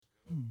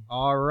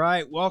All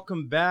right,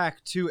 welcome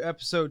back to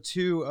episode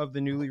 2 of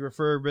the newly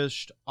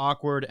refurbished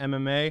Awkward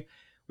MMA.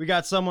 We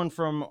got someone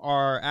from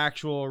our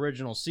actual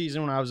original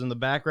season when I was in the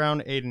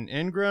background, Aiden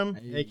Ingram,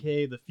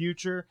 aka The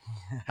Future.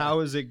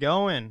 How is it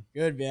going?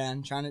 Good,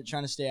 man. Trying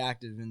to stay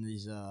active in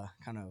these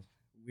kind of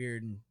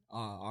weird and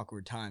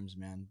awkward times,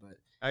 man. But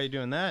How you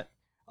doing that?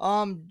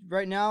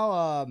 right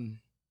now,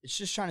 it's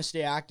just trying to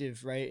stay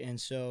active, right? And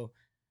so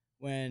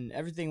when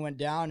everything went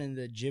down and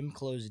the gym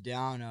closed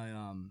down,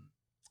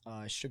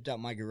 I stripped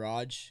out my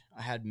garage.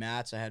 I had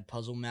mats. I had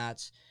puzzle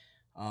mats.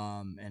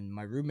 And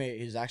my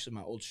roommate is actually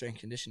my old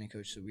strength conditioning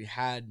coach. So we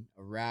had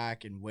a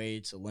rack and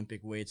weights,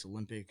 Olympic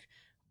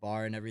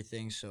bar and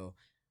everything. So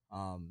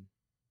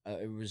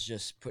it was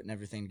just putting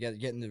everything together,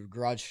 getting the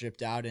garage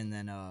stripped out and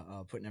then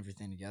putting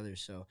everything together.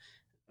 So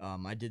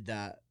I did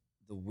that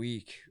the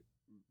week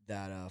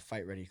that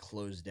Fight Ready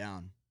closed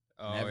down.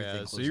 Oh,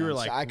 yeah. So you were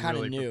like, I kind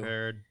of really knew.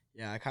 Prepared.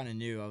 Yeah, I kind of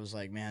knew. I was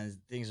like, man,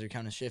 things are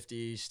kind of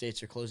shifty.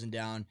 States are closing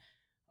down.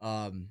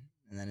 And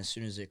then as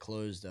soon as it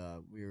closed,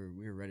 we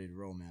were ready to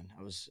roll, man.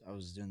 I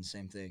was doing the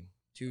same thing.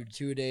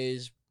 Two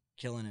days,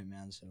 killing it,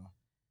 man. So.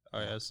 Oh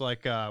yeah, it's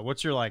like,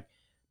 what's your like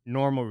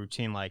normal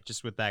routine like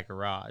just with that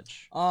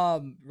garage?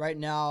 Right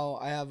now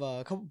I have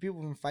a couple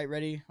people from Fight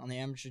Ready on the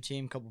amateur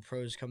team. A couple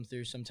pros come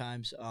through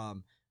sometimes.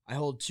 I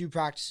hold 2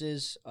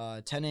 practices,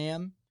 10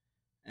 a.m.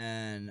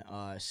 and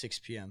 6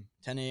 p.m.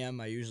 10 a.m.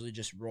 I usually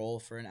just roll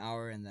for an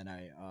hour, and then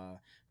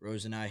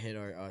Rose and I hit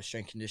our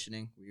strength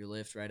conditioning. We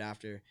lift right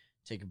after.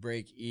 Take a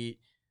break, eat,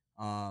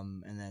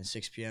 and then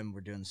 6 p.m.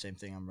 we're doing the same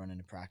thing. I'm running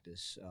a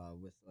practice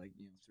with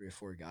 3 or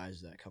 4 guys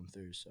that come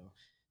through. So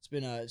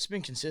it's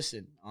been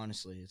consistent,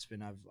 honestly. It's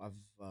been I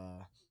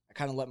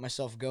kind of let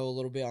myself go a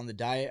little bit on the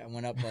diet. I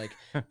went up like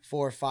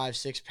 4, 5,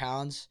 6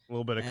 pounds. A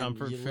little bit of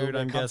comfort food,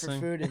 I'm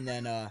guessing. And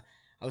then I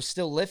was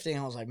still lifting.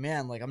 I was like,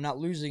 man, like I'm not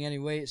losing any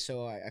weight,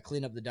 so I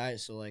cleaned up the diet.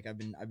 So like I've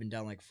been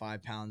down like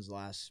 5 pounds the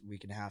last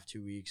week and a half,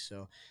 2 weeks.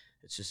 So.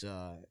 It's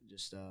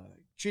just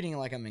treating it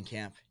like I'm in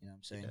camp. You know what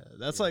I'm saying? Yeah,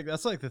 that's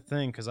like the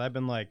thing, because I've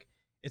been like,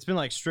 it's been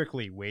like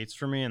strictly weights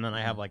for me, and then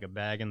I have like a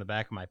bag in the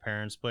back of my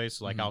parents' place.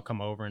 So like I'll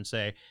come over and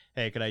say,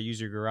 hey, could I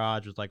use your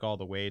garage with like all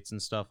the weights and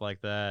stuff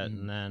like that?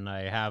 And then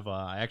I have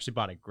I actually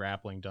bought a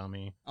grappling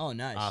dummy. Oh,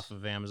 nice. Off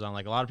of Amazon.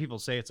 Like a lot of people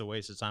say it's a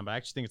waste of time, but I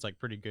actually think it's like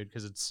pretty good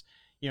because it's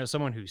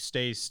someone who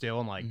stays still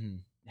and like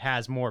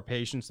has more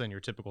patience than your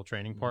typical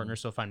training partner.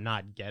 So if I'm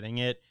not getting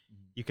it,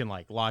 you can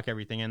like lock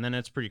everything, and then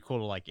it's pretty cool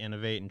to like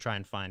innovate and try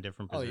and find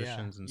different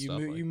positions and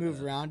stuff. You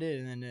move around it,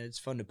 and then it's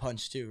fun to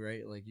punch too,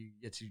 right? Like you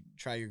get to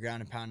try your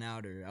ground and pound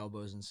out or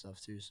elbows and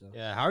stuff too. So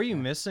yeah, how are you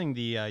missing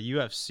the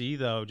UFC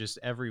though? Just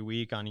every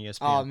week on ESPN.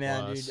 Oh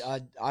man, Plus?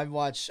 Dude, I've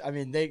watched. I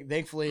mean,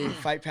 thankfully,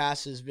 Fight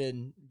Pass has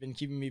been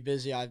keeping me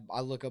busy. I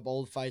look up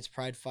old fights,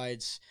 Pride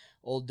fights,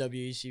 old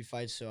WEC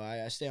fights, so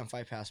I stay on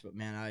Fight Pass. But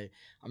man,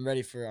 I'm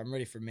ready for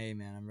May,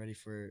 man. I'm ready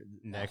for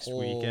next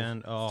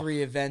weekend.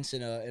 3 events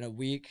in a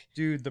week.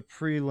 Dude, the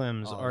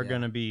prelims are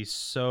gonna be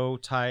so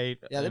tight.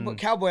 Yeah, they put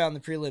Cowboy on the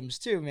prelims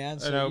too, man.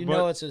 So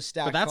know it's a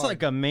stacked. But that's card.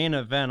 like a main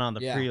event on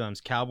the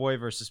prelims. Cowboy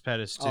versus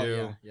Pettis too. Oh,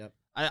 yeah. Yep.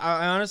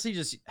 I honestly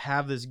just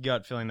have this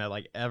gut feeling that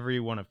like every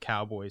one of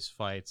Cowboy's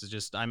fights is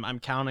just I'm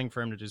counting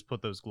for him to just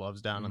put those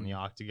gloves down on the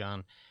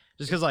octagon,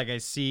 just because like I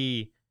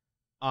see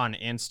on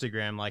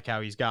Instagram like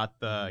how he's got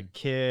the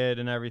kid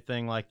and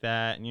everything like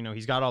that, and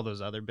he's got all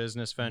those other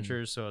business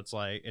ventures. So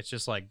it's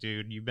just like,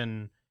 dude, you've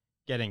been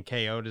getting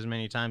KO'd as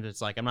many times.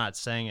 It's like, I'm not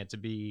saying it to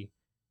be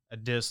a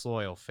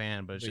disloyal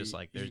fan, but it's just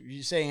like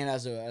you're saying it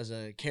as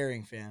a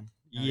caring fan.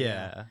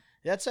 Yeah.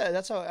 That's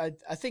how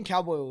I think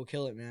Cowboy will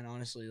kill it, man.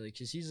 Honestly, like,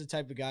 cause he's the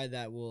type of guy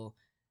that will,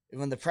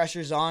 when the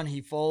pressure's on, he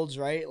folds,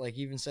 right? Like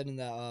even said in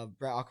the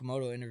Brett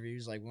Okamoto interview,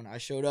 he's like, when I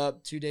showed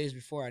up 2 days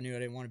before, I knew I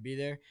didn't want to be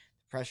there.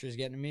 The pressure is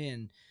getting to me,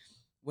 and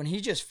when he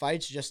just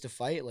fights just to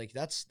fight, like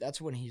that's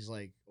when he's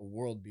like a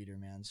world beater,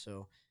 man.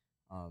 So,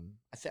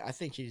 I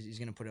think he's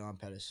gonna put it on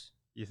Pettis.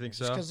 You think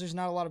so? Because there's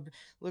not a lot of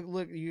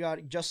look. You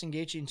got Justin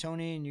Gaethje and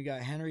Tony, and you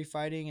got Henry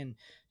fighting, and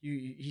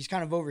he's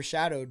kind of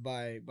overshadowed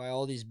by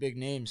all these big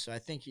names. So I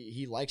think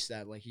he likes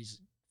that. Like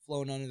he's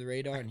flown under the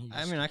radar, and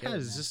I kind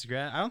of disagree.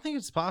 I don't think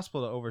it's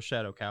possible to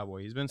overshadow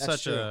Cowboy. He's been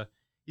That's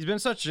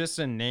such just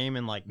a name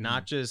in like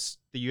not just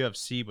the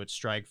UFC but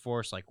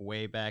Strikeforce, like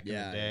way back in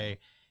the day.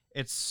 Yeah.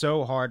 It's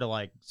so hard to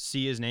like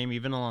see his name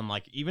even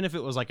if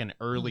it was like an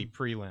early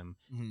prelim,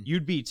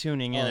 you'd be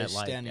tuning in at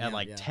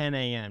 10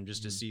 a.m.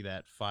 just to see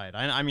that fight.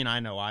 I mean,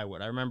 I know I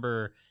would. I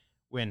remember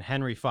when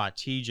Henry fought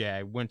TJ,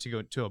 I went to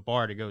go to a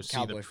bar to go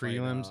see the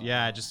prelims.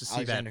 Just to see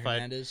Alexander that fight.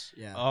 Hernandez.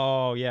 Yeah.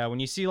 Oh yeah,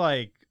 when you see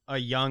like a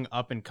young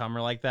up and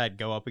comer like that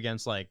go up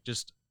against like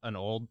just an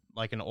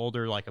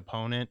older like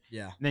opponent.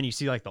 Yeah. And then you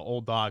see like the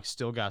old dog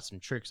still got some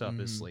tricks up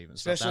his sleeve and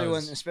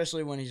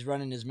especially when he's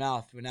running his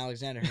mouth, when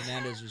Alexander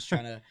Hernandez was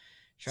trying to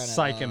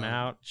psych him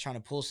out, trying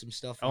to pull some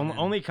stuff.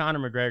 Only Conor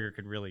McGregor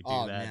could really do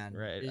that, man.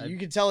 Right? You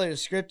could tell it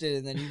was scripted,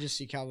 and then you just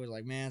see Cowboy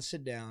like, man,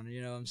 sit down.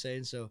 You know what I'm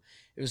saying? So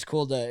it was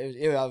cool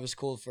it was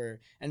cool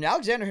and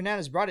Alexander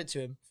Hernandez brought it to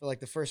him for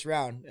like the first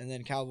round, and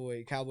then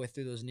Cowboy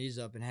threw those knees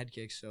up and head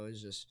kicks. So it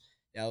was just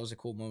Yeah, it was a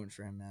cool moment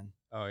for him, man.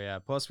 Oh yeah.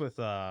 Plus with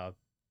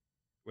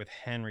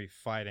Henry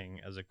fighting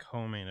as a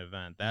co-main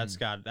event, that's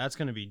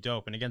gonna be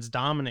dope. And against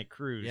Dominic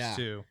Cruz Yeah,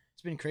 too.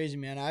 it's been crazy,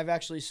 man. I've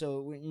actually,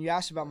 so when you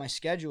asked about my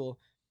schedule,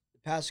 the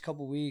past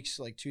couple weeks,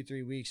 like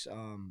 2-3 weeks,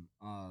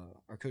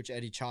 our coach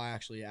Eddie Cha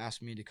actually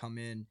asked me to come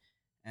in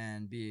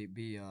and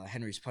be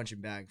Henry's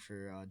punching bag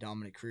for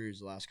Dominic Cruz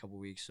the last couple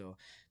weeks. So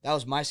that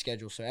was my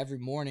schedule. So every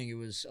morning it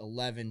was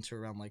 11 to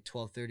around like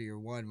 12:30 or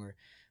 1, where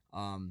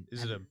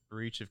Is it a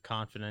breach of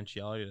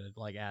confidentiality to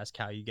like ask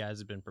how you guys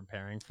have been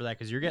preparing for that?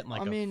 Because you're getting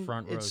like I mean, a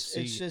front row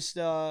seat. it's just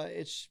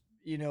it's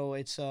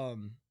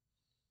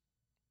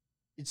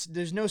it's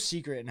there's no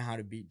secret in how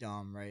to beat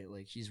Dom, right?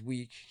 Like, he's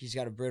weak, he's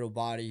got a brittle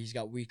body, he's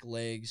got weak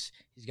legs,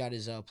 he's got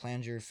his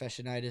plantar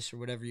fasciitis or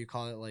whatever you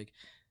call it. Like,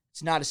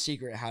 it's not a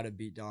secret how to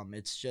beat Dom.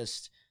 It's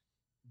just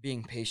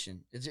being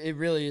patient. It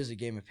really is a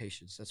game of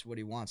patience. That's what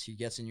he wants. He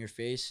gets in your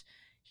face,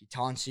 he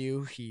taunts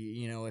you.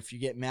 If you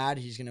get mad,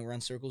 he's gonna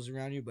run circles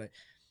around you. But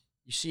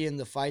you see in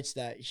the fights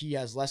that he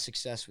has less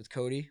success with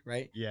Cody,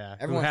 right? Yeah,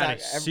 Everyone who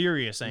had thought a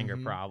serious anger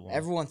Mhm. problem.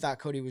 Everyone thought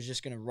Cody was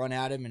just going to run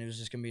at him and it was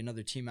just going to be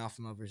another Team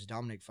Alpha Male versus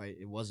Dominic fight.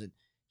 It wasn't.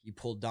 He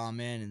pulled Dom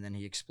in and then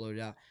he exploded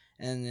out.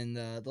 And then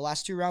the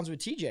last 2 rounds with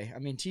TJ. I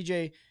mean,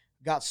 TJ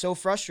got so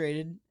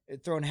frustrated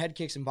throwing head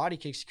kicks and body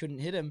kicks, he couldn't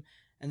hit him.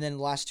 And then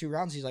the last 2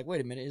 rounds, he's like, wait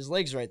a minute, his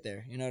leg's right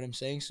there. You know what I'm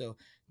saying? So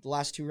the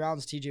last 2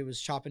 rounds, TJ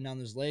was chopping down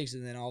those legs.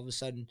 And then all of a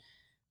sudden,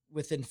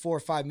 within 4 or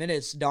 5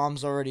 minutes,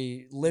 Dom's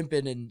already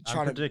limping and I'm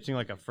trying to. predicting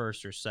like a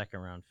first or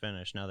second round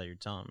finish. Now that you're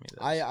telling me this,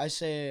 I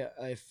say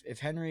if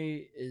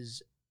Henry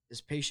is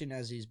as patient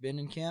as he's been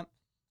in camp,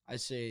 I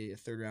say a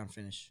third round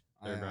finish.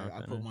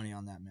 I put money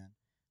on that, man.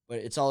 But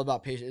it's all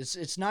about patience.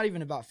 It's not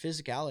even about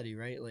physicality,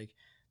 right? Like,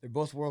 they're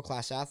both world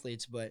class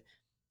athletes, but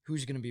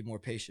who's gonna be more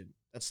patient?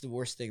 That's the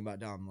worst thing about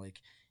Dom. Like,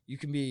 you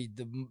can be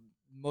the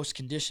most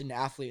conditioned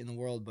athlete in the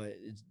world, but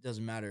it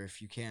doesn't matter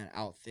if you can't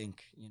outthink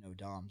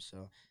Dom.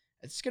 So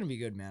it's gonna be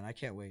good, man. I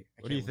can't wait.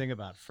 what do you think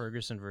about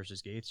Ferguson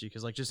versus Gaethje?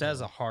 Because like, just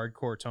as a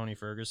hardcore Tony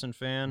Ferguson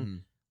fan,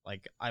 Mhm.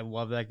 like, I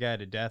love that guy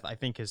to death. I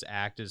think his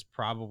act is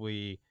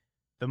probably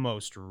the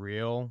most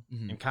real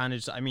Mhm. and kind of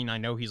just, I mean, I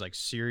know he's like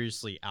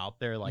seriously out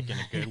there, like in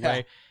a good Yeah.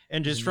 way.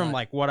 And just He's from not.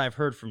 like what I've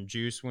heard from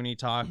Juice when he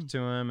talked to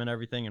him and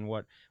everything, and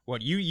what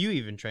you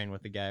even train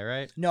with the guy,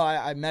 right? No,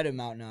 I met him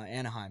out in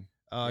Anaheim.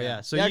 Oh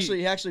yeah. So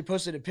he actually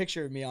posted a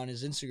picture of me on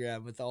his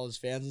Instagram with all his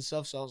fans and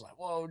stuff. So I was like,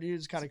 whoa, dude,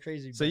 it's kind of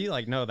crazy. so you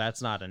like, no,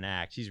 that's not an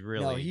act. He's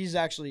really, No,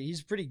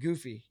 he's pretty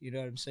goofy. You know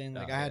what I'm saying?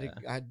 Like, Oh, I had yeah.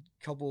 I had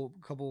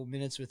couple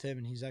minutes with him,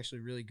 and he's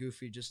actually really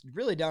goofy, just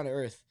really down to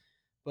earth.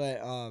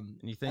 But and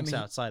he thinks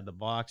outside the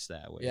box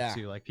that way Yeah.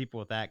 too. Like, people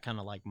with that kind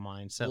of like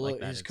mindset, well, like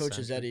that. his coach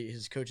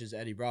is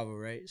Eddie Bravo,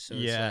 right? So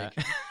Yeah. it's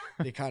like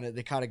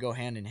they kind of go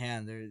hand in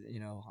hand. They're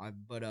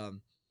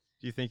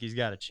Do you think he's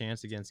got a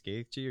chance against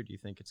Gaethje, or do you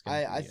think it's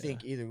gonna? I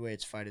think either way,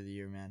 it's fight of the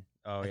year, man.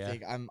 Oh yeah. I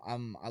think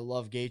I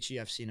love Gaethje.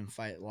 I've seen him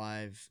fight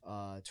live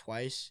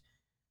twice,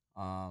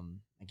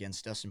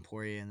 against Dustin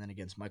Poirier and then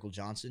against Michael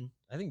Johnson.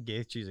 I think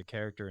Gaethje's a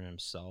character in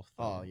himself.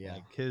 Though. Oh, yeah.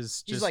 like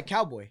his He's like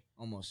Cowboy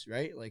almost,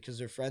 right? Like, because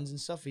they're friends and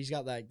stuff. He's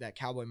got that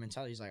Cowboy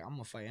mentality. He's like, I'm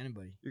gonna fight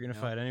anybody. you're gonna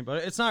you know? fight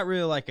anybody. It's not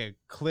really like a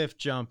cliff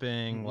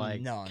jumping,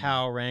 like No,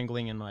 cow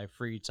wrangling in my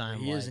free time.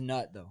 He is a like-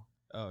 nut though.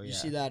 Oh yeah. You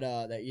see that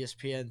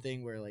ESPN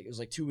thing where, like, it was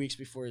like 2 weeks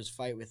before his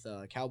fight with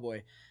Cowboy,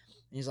 and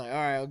he's like, all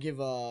right, I'll give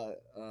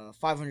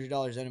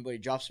 $500 anybody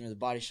drops me with a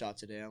body shot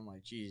today. I'm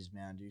like, geez,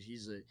 man, dude,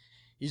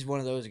 he's one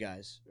of those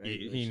guys. Right?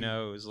 He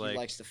knows, like, he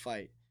likes to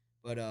fight.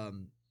 But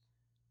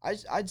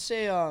I'd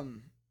say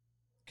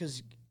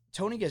because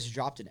Tony gets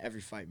dropped in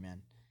every fight,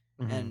 man.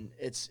 mhm. And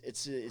it's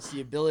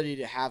the ability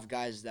to have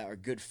guys that are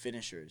good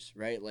finishers,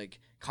 right? Like,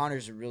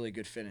 Connor's a really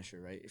good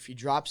finisher, right? If he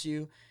drops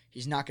you,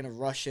 he's not gonna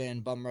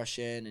bum rush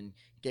in, and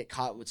get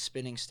caught with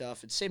spinning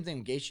stuff. It's the same thing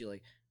with Gaethje.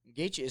 Like,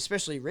 Gaethje,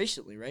 especially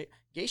recently, right?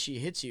 Gaethje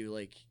hits you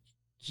like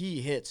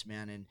he hits,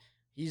 man, and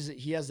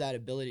he has that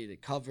ability to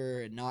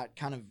cover and not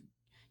kind of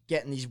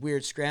get in these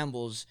weird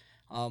scrambles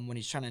when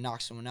he's trying to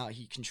knock someone out.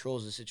 He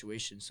controls the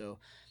situation. So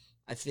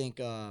I think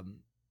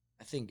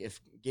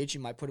if Gaethje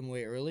might put him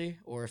away early,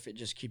 or if it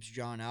just keeps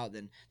drawn out,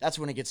 then that's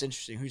when it gets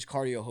interesting. Whose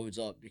cardio holds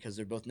up, because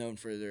they're both known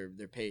for their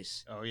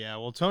pace. Oh yeah.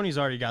 Well, Tony's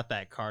already got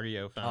that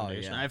cardio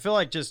foundation. yeah. I feel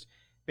like just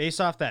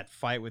based off that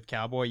fight with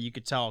Cowboy, you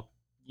could tell,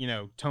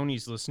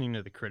 Tony's listening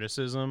to the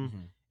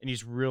criticism. And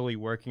he's really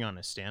working on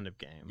his stand-up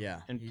game.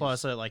 Yeah, and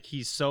plus, like,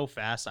 he's so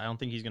fast. I don't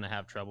think he's gonna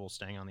have trouble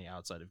staying on the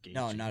outside of Gaethje.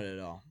 No, not at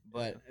all.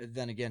 But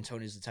then again,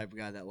 Tony's the type of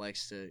guy that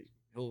likes to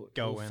he'll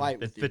in.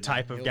 fight with you. The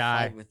type man. of He'll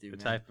guy. fight with you, The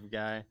man. type of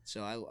guy.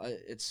 So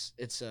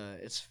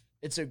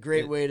it's a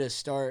great way to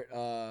start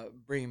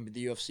bringing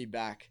the UFC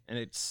back. And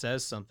it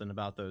says something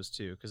about those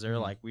two, because they're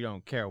Mhm. like, we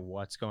don't care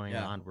what's going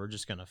Yeah. on. We're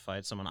just gonna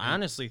fight someone. I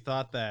honestly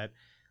thought that,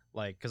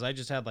 like, because I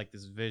just had like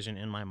this vision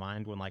in my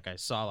mind when, like, I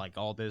saw like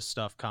all this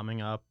stuff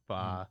coming up.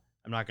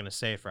 I'm not gonna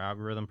say it for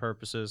algorithm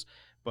purposes,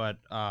 but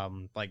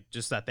like,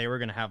 just that they were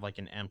gonna have like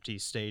an empty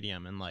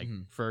stadium, and like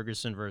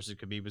Ferguson versus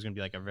Khabib was gonna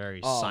be like a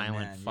very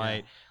silent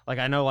fight. Yeah. Like,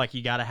 I know, like,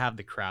 you got to have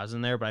the crowds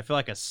in there, but I feel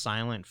like a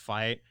silent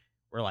fight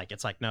where like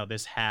it's like, no,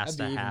 this has That'd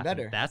to be even happen.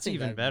 better. I That's think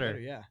even that'd be better.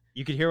 Yeah.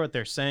 You could hear what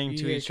they're saying You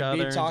to hear each Khabib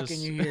other. and talking.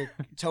 just- You hear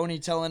Tony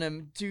telling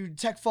him, "Dude,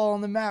 tech fall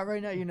on the mat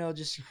right now." You know,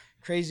 just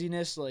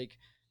craziness. Like,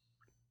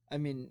 I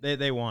mean,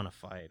 they want to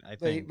fight. I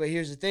think. but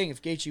here's the thing: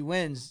 if Gaethje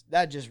wins,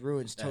 that just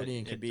ruins That- Tony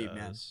and it Khabib,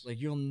 man. does.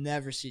 Like, you'll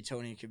never see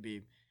Tony and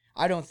Khabib.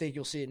 I don't think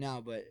you'll see it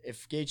now, but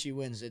if Gaethje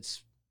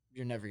wins,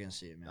 you're never gonna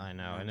see it, man. I You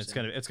know, what and I'm it's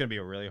saying? gonna be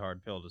a really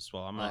hard pill to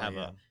swallow. I'm gonna Oh, have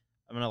yeah.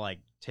 I'm gonna like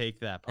take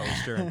that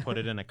poster and put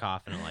it in a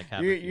coffin and like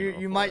have.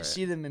 You might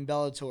see them in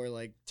Bellator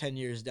like 10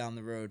 years down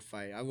the road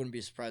fight. I wouldn't be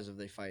surprised if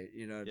they fight.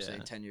 You know what I'm saying?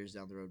 Yeah. 10 years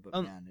down the road, but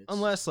man, it's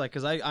Unless like,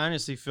 because I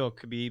honestly feel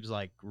Khabib's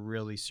like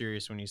really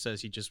serious when he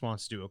says he just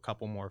wants to do a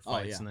couple more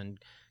fights yeah. and then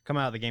come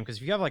out of the game. Because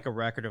if you have like a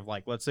record of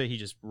like, let's say he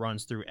just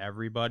runs through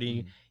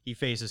everybody, Mhm. he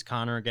faces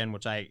Conor again,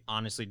 which I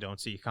honestly don't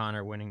see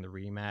Conor winning the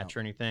rematch No. or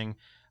anything.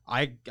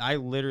 I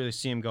literally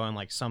see him going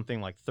like something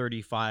like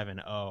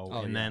 35-0,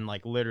 and yeah. then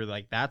like literally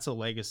like that's a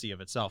legacy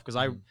of itself. Because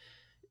Mhm.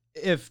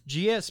 if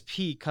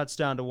GSP cuts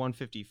down to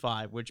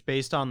 155, which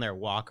based on their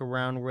walk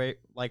around weight,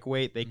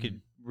 they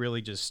could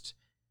really just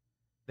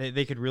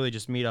they could really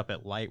just meet up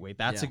at lightweight.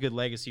 That's a Yeah. good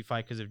legacy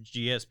fight, because if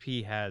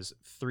GSP has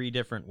 3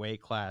 different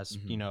weight class,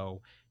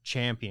 Mhm.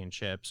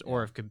 championships, or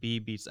Yeah. if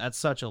Khabib beats, that's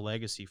such a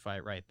legacy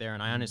fight right there.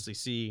 And I Mhm. honestly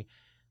see,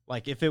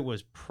 like, if it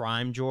was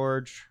prime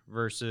George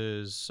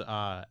versus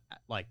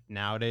like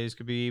nowadays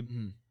Khabib,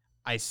 Mhm.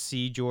 I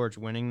see George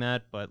winning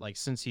that. But like,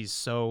 since he's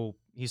so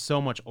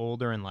much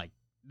older, and like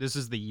this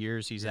is the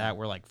years he's Yeah. at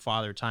where like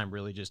father time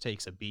really just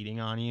takes a beating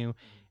on you,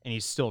 and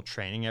he's still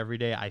training every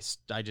day, I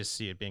just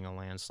see it being a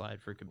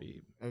landslide for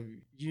Khabib.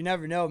 You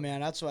never know,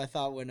 man. That's what I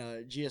thought when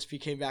GSP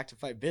came back to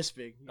fight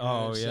Bisping. You know what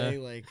I'm Oh, yeah.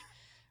 saying? Like,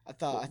 I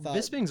thought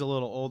Bisping's a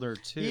little older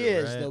too. he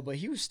is right? though, but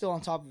he was still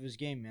on top of his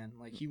game, man.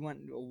 Like, he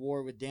went to a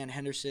war with Dan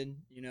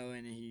Henderson, you know,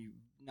 and he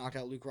knocked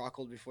out Luke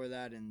Rockhold before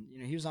that, and you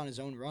know he was on his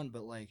own run.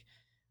 But like,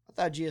 I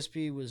thought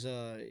GSP was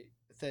I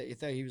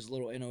thought he was a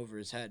little in over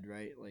his head,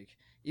 right? Like,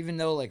 even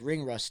though like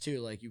ring rust too,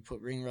 like you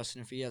put ring rust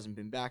in if he hasn't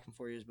been back in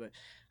 4 years, but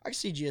I can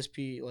see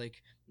GSP,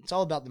 like, it's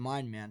all about the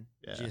mind, man.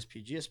 Yeah.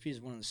 GSP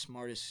is one of the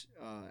smartest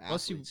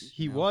Plus, athletes.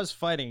 he you know? was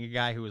fighting a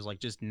guy who was like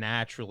just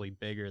naturally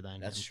bigger than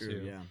That's him true,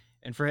 too. yeah.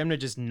 And for him to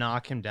just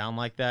knock him down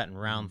like that in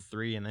round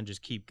 3 and then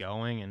just keep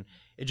going, and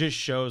it just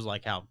shows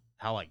like how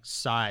like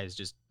size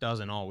just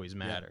doesn't always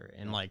matter.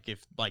 And like,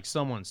 if like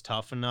someone's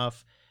tough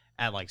enough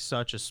at like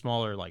such a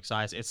smaller like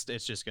size, it's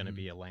just going to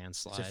be a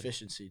landslide. It's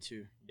efficiency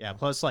too. Yeah.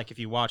 Plus, like, if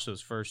you watch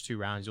those first 2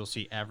 rounds, you'll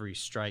see every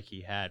strike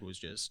he had was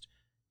just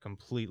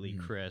completely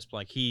crisp.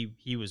 Like, he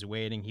was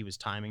waiting, he was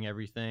timing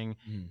everything,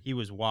 he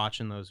was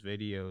watching those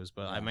videos.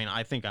 But I mean,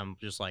 I think I'm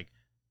just like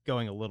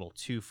going a little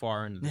too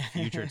far into the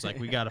future. It's like,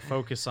 we got to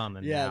focus on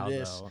the now,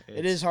 though.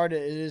 It is hard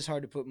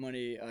to put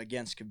money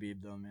against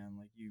Khabib though, man.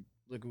 Like, you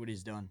look at what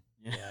he's done.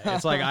 Yeah,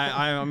 it's like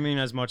I mean,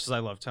 as much as I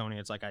love Tony,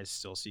 it's like I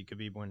still see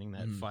Khabib winning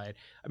that fight.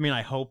 I mean,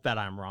 I hope that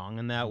I'm wrong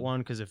in that one,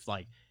 because if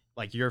like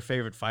your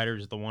favorite fighter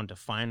is the one to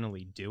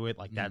finally do it,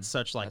 like that's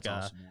such like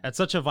That's awesome, man. that's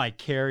such a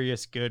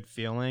vicarious good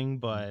feeling.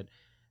 But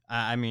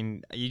I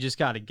mean, you just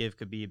got to give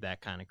Khabib that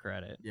kind of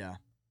credit. Yeah,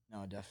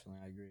 no,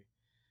 definitely, I agree.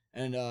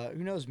 And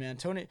who knows, man?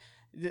 Tony,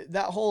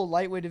 that whole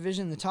lightweight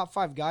division, the top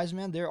 5 guys,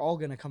 man, they're all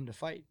gonna come to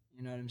fight.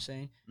 You know what I'm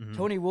saying?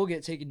 Tony will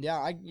get taken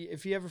down.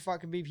 If he ever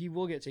fought Khabib, he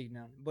will get taken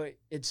down. But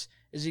is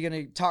he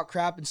gonna talk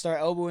crap and start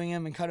elbowing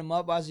him and cut him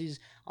up as he's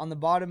on the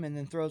bottom and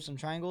then throw some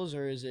triangles,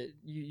 or is it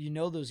you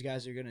know those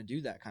guys are gonna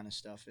do that kind of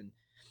stuff? And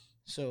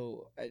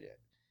so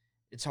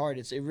it's hard.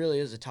 It really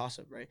is a toss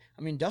up, right?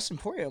 I mean, Dustin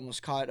Poirier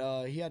almost caught.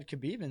 He had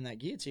Khabib in that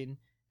guillotine.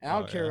 And I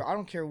don't care. Yeah. I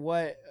don't care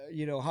what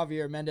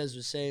Javier Mendez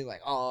was saying.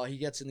 Like, oh, he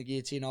gets in the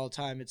guillotine all the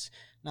time. It's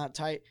not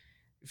tight.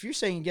 If you're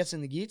saying he gets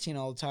in the guillotine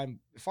all the time,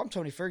 if I'm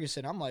Tony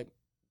Ferguson, I'm like,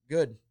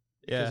 good,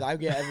 because I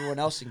get everyone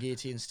else in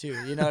guillotines too.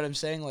 You know what I'm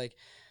saying? Like,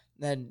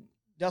 then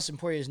Dustin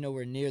Poirier is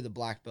nowhere near the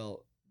black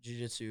belt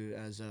jiu-jitsu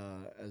as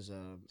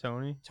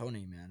Tony,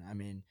 man. I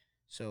mean,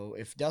 so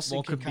if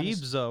Dustin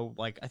Khabib's though,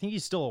 like, I think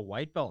he's still a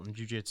white belt in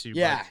jiu-jitsu.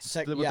 Yeah,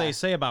 but what they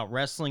say about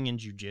wrestling and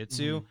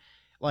jiu-jitsu.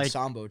 Like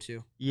Sambo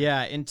too.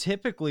 Yeah, and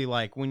typically,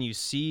 like, when you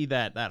see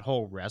that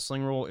whole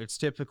wrestling rule, it's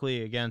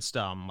typically against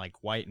like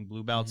white and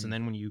blue belts, and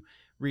then when you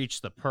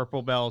reach the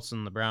purple belts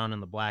and the brown and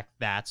the black,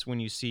 that's when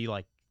you see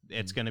like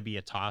it's going to be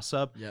a toss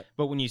up. Yep.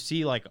 But when you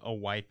see like a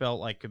white belt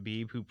like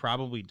Khabib, who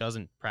probably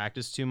doesn't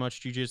practice too much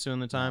jiu-jitsu in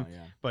the time,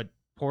 but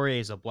Poirier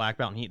is a black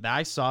belt, and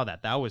I saw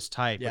that was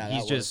tight. Yeah, but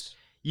he's just.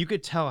 You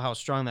could tell how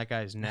strong that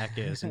guy's neck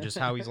is, and just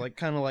how he's like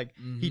kind of like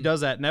he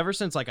does that. And ever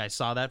since like I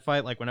saw that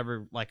fight, like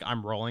whenever like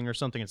I'm rolling or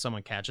something and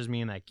someone catches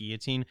me in that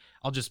guillotine,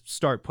 I'll just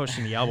start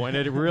pushing the elbow, and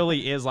it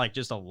really is like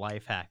just a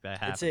life hack that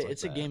happens.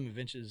 It's a game of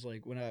inches.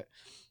 Like when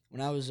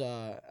I was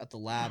at the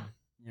lab,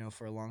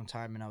 for a long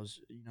time, and I was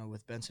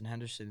with Benson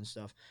Henderson and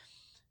stuff.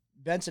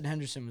 Benson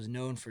Henderson was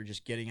known for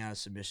just getting out of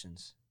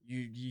submissions.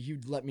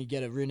 You'd let me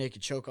get a rear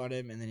naked choke on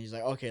him, and then he's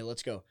like, okay,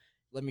 let's go.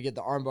 Let me get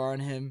the armbar on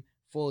him.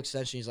 Full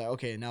extension. He's like,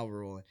 okay, now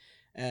we're rolling.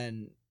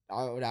 And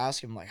I would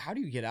ask him, like, how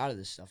do you get out of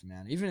this stuff,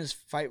 man? Even his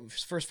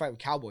first fight with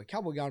Cowboy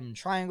got him in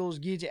triangles,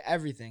 guillotine,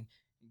 everything.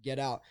 get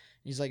out.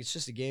 He's like, it's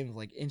just a game of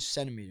like inch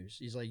centimeters.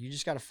 He's like, you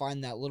just got to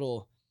find that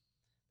little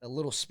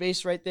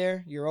space right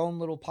there, your own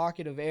little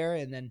pocket of air,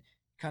 and then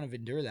kind of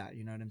endure that.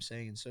 You know what I'm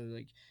saying? And so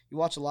like you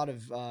watch a lot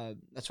of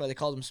that's why they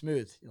called him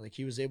smooth. Like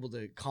he was able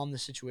to calm the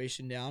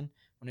situation down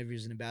whenever he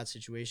was in a bad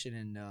situation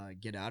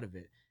and get out of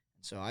it.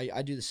 And so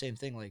I do the same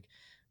thing. Like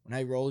when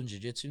I roll in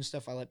jiu-jitsu and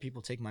stuff, I let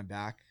people take my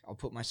back. I'll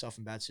put myself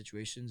in bad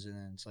situations, and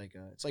then it's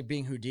like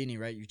being Houdini,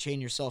 right? You chain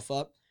yourself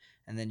up,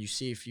 and then you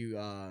see if you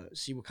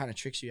see what kind of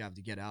tricks you have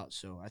to get out.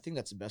 So I think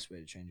that's the best way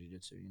to train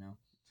jiu-jitsu, you know.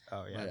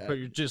 Oh yeah, but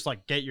you just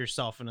like get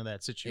yourself into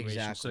that situation,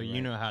 exactly, so you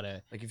right. know how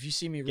to. Like if you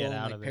see me get rolling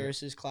out like of it.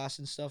 Paris's class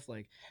and stuff,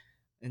 like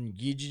in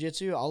gi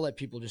jiu-jitsu, I'll let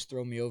people just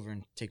throw me over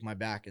and take my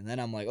back, and then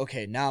I'm like,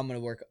 okay, now I'm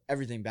gonna work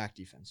everything back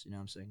defense. You know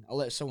what I'm saying? I'll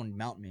let someone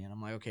mount me, and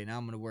I'm like, okay, now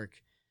I'm gonna work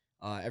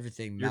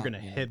everything. You're mount,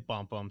 gonna you know? hit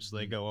bump them so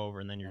they Mhm. go over,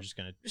 and then you're Yep. just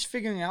gonna. Just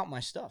figuring out my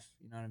stuff.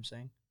 You know what I'm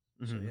saying?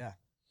 So Mhm. yeah.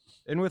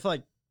 And with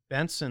like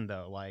Benson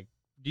though, like,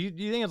 do you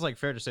think it's like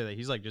fair to say that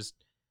he's like just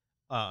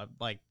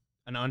like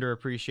an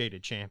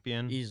underappreciated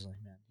champion? Easily,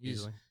 man.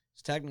 Easily.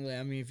 He's technically.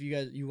 I mean, if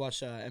you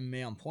watch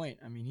MMA on Point,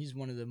 I mean, he's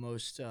one of the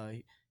most.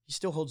 He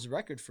still holds the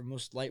record for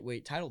most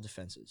lightweight title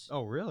defenses.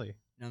 Oh really? You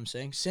know what I'm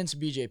saying? Since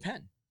BJ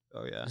Penn,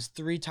 Oh yeah. there's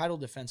 3 title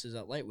defenses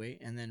at lightweight,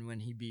 and then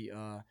when he beat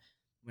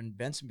when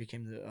Benson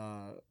became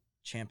the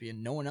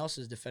champion, no one else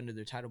has defended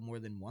their title more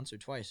than once or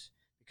twice,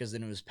 because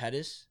then it was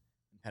Pettis.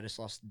 Pettis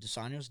lost to Dos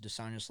Anjos. Dos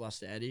Anjos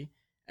lost to Eddie.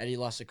 Eddie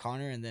lost to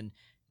Connor, and then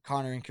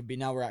Connor and Khabib.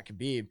 Now we're at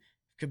Khabib.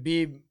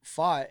 Khabib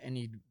fought and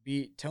he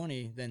beat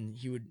Tony, then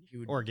he would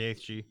Or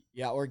Gaethje.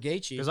 yeah, or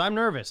Gaethje. Because I'm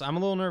nervous. I'm a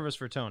little nervous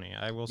for Tony.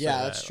 I will say yeah,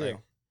 that. that's true. Like,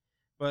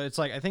 but it's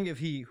like I think if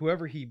he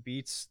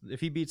beats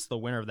the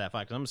winner of that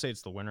fight, because I'm gonna say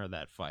it's the winner of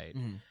that fight,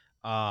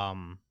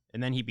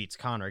 and then he beats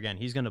Connor again,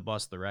 he's gonna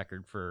bust the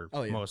record for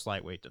most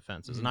lightweight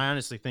defenses. And I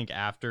honestly think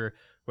after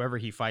whoever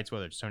he fights,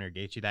 whether it's Tony or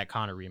Gaethje, that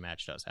Connor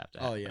rematch does have to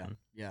happen. Oh yeah,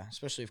 yeah,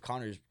 especially if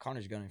Connor's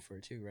gunning for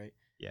it too, right?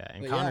 Yeah,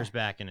 and But Connor's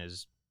back in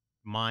his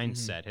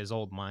mindset, his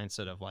old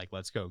mindset of like,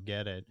 let's go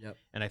get it. Yep.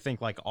 And I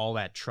think like all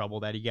that trouble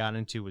that he got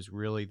into was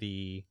really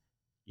the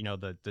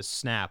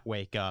snap,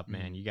 wake up,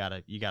 man. You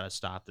gotta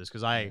stop this.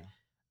 Because I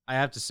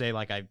have to say,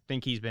 like, I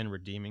think he's been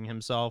redeeming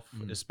himself,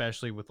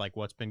 especially with like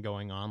what's been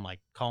going on, like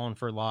calling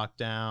for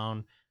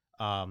lockdown,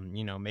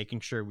 making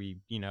sure we,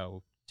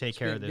 take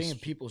care of this. Being a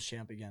people's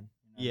champ again.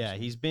 Yeah,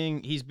 he's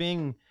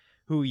being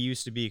who he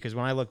used to be. Because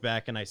when I look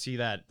back and I see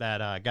that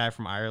guy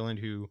from Ireland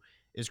who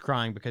is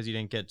crying because he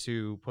didn't get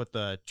to put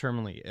the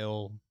terminally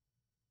ill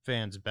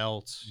fans'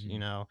 belts,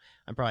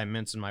 I'm probably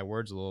mincing my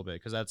words a little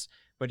bit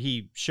but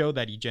he showed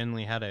that he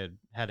genuinely had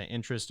an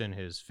interest in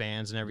his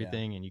fans and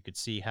everything, and you could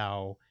see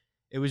how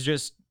it was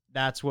just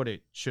that's what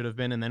it should have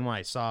been. And then when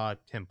I saw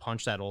him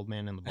punch that old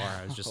man in the bar,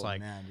 I was just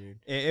like, man, dude.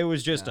 It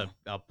was just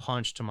a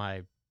punch to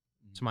my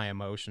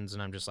emotions,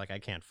 and I'm just like, I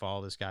can't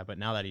follow this guy. But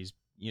now that he's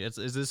this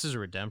is a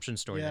redemption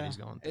story that he's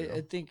going through.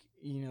 I think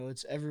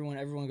it's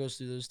everyone goes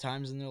through those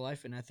times in their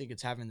life, and I think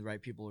it's having the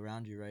right people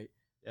around you, right?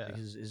 Yeah. Like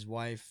his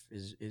wife,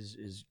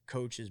 his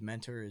coach, his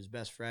mentor, his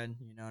best friend.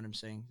 You know what I'm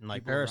saying? And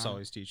like Paris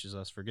always teaches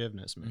us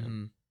forgiveness,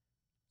 man.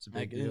 It's a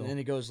big deal. And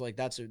it goes like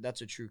that's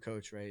a true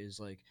coach, right? Is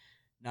like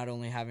not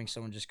only having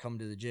someone just come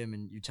to the gym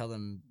and you tell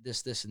them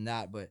this, and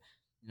that, but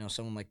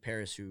someone like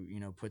Paris who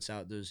puts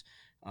out those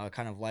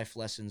kind of life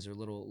lessons or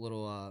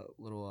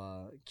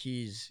little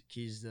keys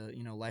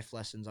to life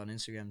lessons on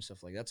Instagram and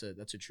stuff like that's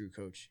a true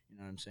coach. You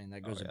know what I'm saying?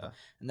 That goes above.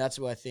 And that's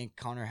what I think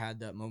Connor had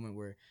that moment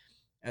where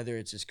either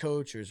it's his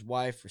coach or his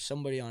wife or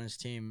somebody on his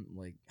team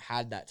like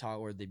had that talk,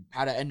 or they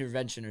had an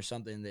intervention or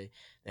something. They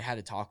had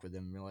to talk with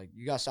him. They're like,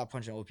 you gotta stop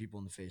punching old people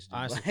in the face. Dude.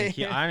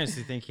 I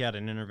honestly think he had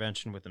an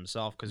intervention with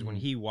himself, because when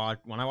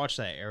I watched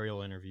that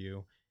Ariel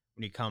interview,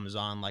 when he comes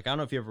on, like, I don't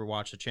know if you ever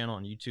watched the channel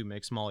on YouTube,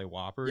 Mixed Molly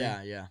Whopper.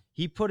 Yeah.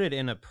 He put it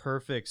in a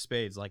perfect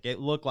spades. Like, it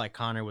looked like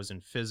Connor was in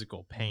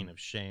physical pain of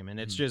shame. And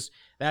it's just,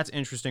 that's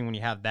interesting when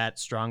you have that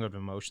strong of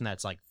emotion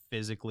that's like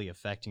physically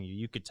affecting you.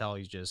 You could tell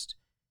he's just,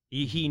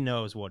 he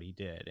knows what he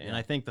did. And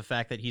I think the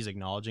fact that he's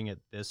acknowledging it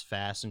this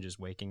fast and just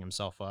waking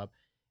himself up,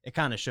 it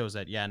kind of shows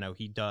that,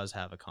 he does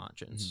have a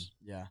conscience.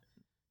 Yeah,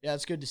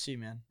 it's good to see,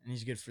 man. And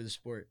he's good for the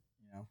sport.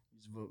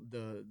 He's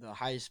the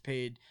highest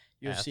paid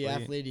UFC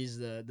athlete. He's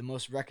the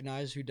most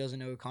recognized. Who doesn't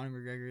know who Conor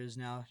McGregor is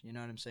now? You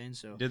know what I'm saying?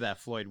 So did that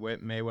Floyd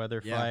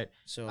Mayweather fight.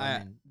 So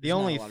the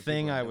only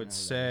thing I would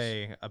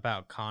say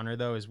about Conor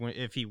though is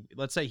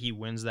let's say he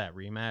wins that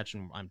rematch,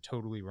 and I'm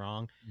totally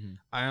wrong,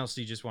 I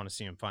honestly just want to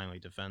see him finally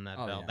defend that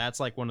belt. Yeah. That's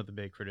like one of the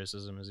big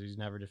criticisms, is he's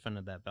never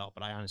defended that belt,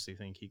 but I honestly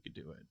think he could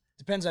do it.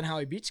 Depends on how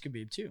he beats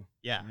Khabib too.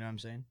 Yeah, you know what I'm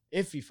saying?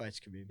 If he fights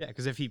Khabib. Yeah,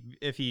 because if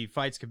he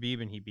fights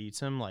Khabib and he beats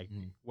him, like,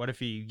 what if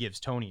he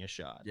gives Tony a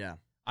shot? Yeah.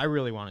 I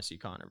really want to see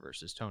Conor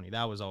versus Tony.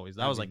 That was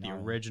like the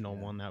original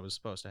one that was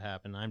supposed to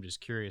happen. I'm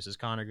just curious, is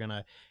Conor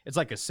gonna? It's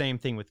like the same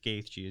thing with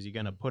Gaethje. Is he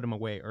gonna put him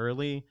away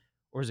early,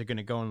 or is it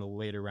gonna go in the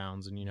later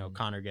rounds and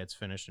Conor gets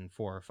finished in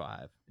 4 or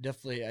 5?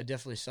 It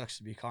definitely sucks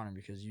to be Conor,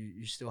 because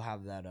you still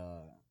have that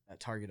that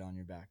target on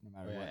your back no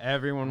matter what.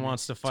 Everyone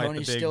wants to fight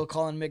Tony's the big. still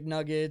calling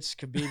McNuggets.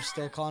 Khabib's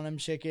still calling him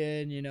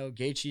chicken.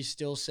 Gaethje's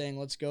still saying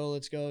let's go.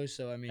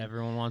 So I mean,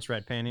 everyone wants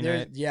red panty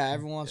night. Yeah,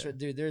 everyone wants.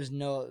 Dude, there's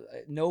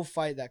no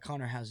fight that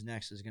Conor has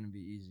next is gonna be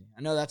easy.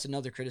 I know that's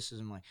another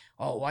criticism. Like,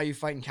 oh, why are you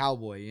fighting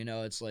Cowboy?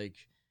 It's like,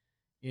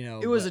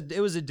 it was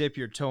a dip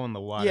your toe in the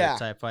water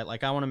type fight.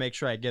 Like, I want to make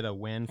sure I get a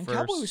win and first.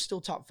 Cowboy was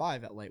still top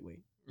 5 at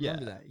lightweight.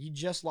 Remember that. He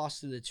just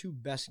lost to the 2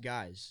 best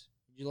guys.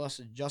 He lost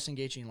to Justin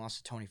Gaethje and lost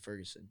to Tony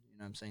Ferguson. You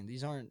know what I'm saying?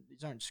 These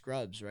aren't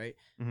scrubs, right?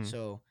 Mm-hmm.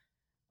 So,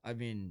 I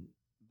mean,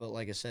 but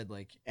like I said,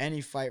 like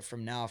any fight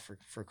from now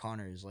for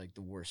Conor is like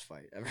the worst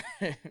fight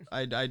ever.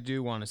 I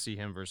do want to see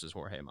him versus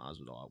Jorge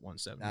Masvidal at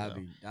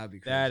 170. That'd be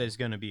crazy. That is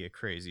going to be a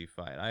crazy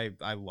fight.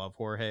 I love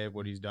Jorge,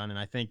 what he's done, and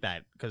I think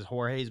that because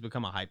Jorge's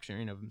become a hype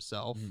train of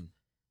himself,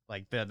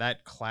 like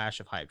that clash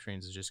of hype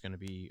trains is just going to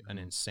be an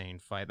insane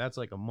fight. That's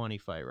like a money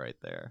fight right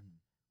there.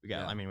 We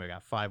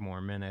got 5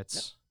 more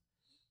minutes,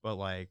 but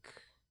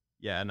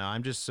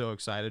I'm just so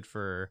excited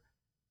for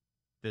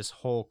this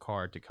whole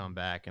card to come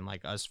back and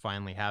like us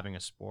finally having a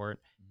sport.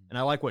 And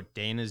I like what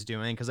Dana's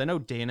doing, because I know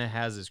Dana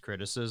has his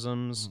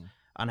criticisms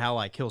on how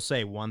like he'll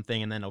say one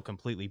thing and then he'll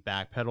completely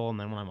backpedal, and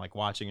then when I'm like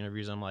watching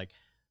interviews, I'm like,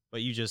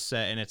 but you just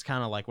said, and it's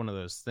kind of like one of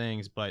those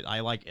things. But I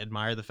like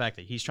admire the fact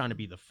that he's trying to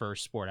be the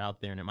first sport out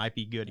there, and it might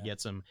be good to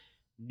get some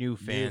new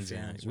fans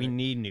in. We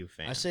need new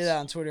fans. I say that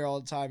on Twitter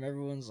all the time.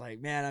 Everyone's like,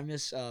 man, I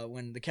miss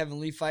when the Kevin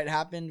Lee fight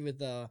happened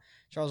with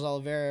Charles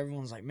Oliveira.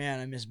 Everyone's like,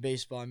 man, I miss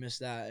baseball. I miss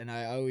that. And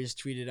I always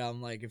tweeted out,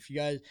 I'm like, if you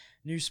guys,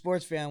 new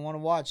sports fan, want to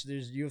watch,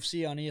 there's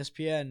UFC on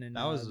ESPN. And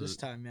that was this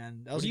time,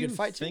 man. That was a good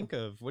fight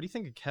too. What do you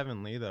think of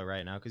Kevin Lee though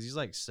right now? Because he's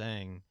like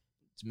saying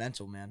it's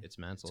mental, man. It's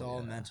mental. It's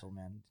all mental,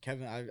 man.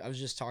 Kevin, I was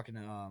just talking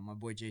to my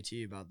boy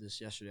JT about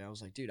this yesterday. I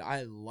was like, dude,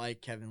 I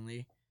like Kevin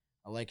Lee.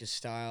 I like his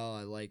style.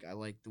 I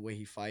like the way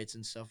he fights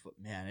and stuff. But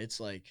man,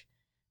 it's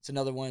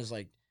another one. Is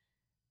like,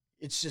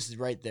 it's just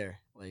right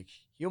there. Like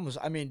he almost.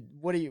 I mean,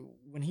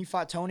 when he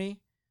fought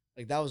Tony,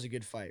 like that was a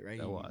good fight,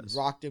 right? He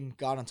rocked him,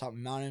 got on top of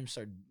mounted him,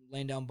 started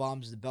laying down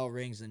bombs. The bell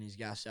rings, and he's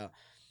gassed out.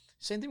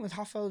 Same thing with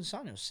Rafael dos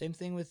Anjos. Same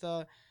thing with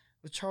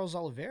Charles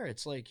Oliveira.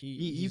 It's like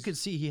you could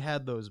see he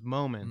had those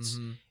moments.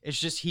 It's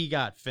just he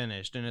got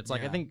finished, and it's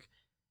like I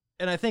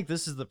think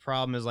this is the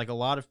problem, is like a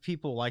lot of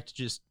people like to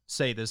just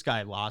say this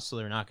guy lost, so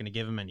they're not going to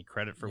give him any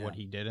credit for what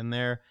he did in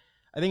there.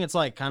 I think it's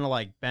like kind of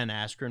like Ben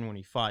Askren when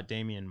he fought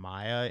Damian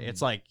Maia.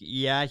 It's like,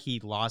 he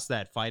lost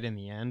that fight in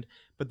the end,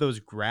 but those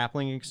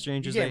grappling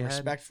exchanges you get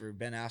respect for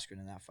Ben Askren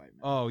in that fight,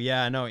 man. Oh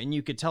yeah, no, and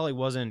you could tell he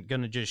wasn't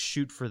going to just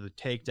shoot for the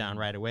takedown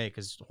right away,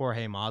 because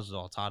Jorge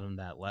Masvidal taught him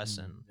that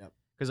lesson.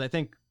 Because I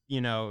think,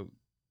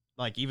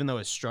 like even though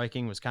his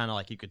striking was kind of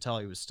like, you could tell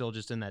he was still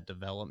just in that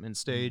development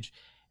stage.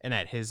 And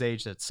at his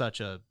age, that's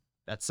such a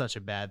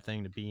bad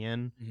thing to be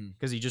in,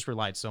 because he just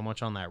relied so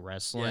much on that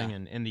wrestling.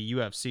 And in the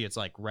UFC, it's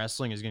like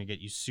wrestling is going to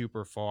get you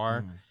super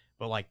far,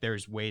 but like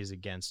there's ways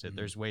against it.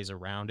 There's ways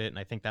around it. And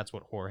I think that's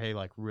what Jorge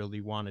like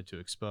really wanted to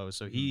expose.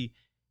 So he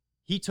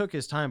took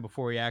his time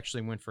before he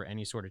actually went for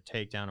any sort of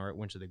takedown or it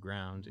went to the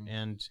ground.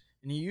 And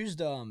he used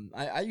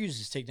I use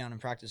his takedown in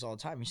practice all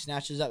the time. He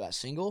snatches up that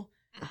single,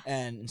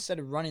 and instead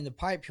of running the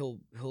pipe,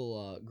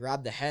 he'll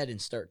grab the head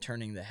and start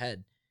turning the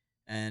head.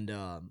 And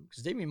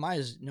because Damian Maia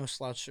is no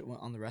slouch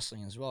on the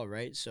wrestling as well,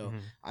 right? So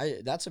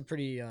that's a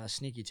pretty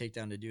sneaky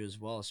takedown to do as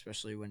well,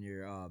 especially when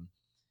you're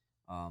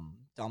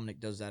Dominic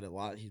does that a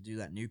lot. He'll do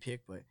that new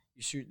pick, but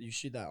you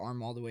shoot that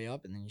arm all the way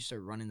up, and then you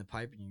start running the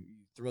pipe, and you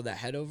throw that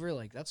head over.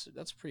 Like that's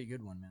a pretty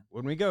good one, man.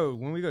 When we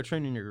go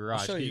train in your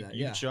garage, you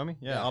can show me.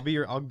 Yeah, I'll be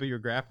your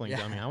grappling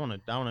dummy. I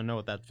want to know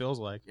what that feels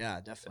like. Yeah,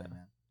 definitely,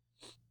 man.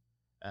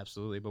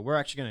 Absolutely. But we're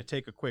actually going to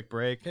take a quick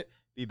break.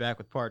 Be back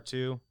with part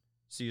 2.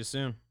 See you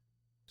soon.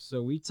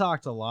 So we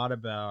talked a lot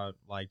about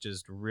like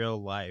just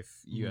real life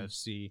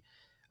UFC.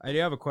 I do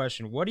have a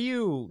question. What do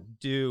you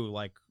do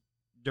like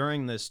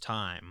during this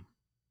time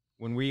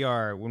when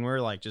we're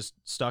like just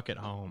stuck at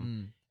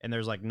home and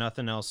there's like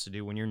nothing else to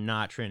do when you're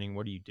not training?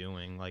 What are you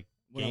doing? Like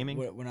gaming?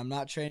 When I'm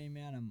not training,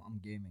 man, I'm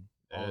gaming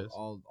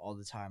all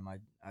the time.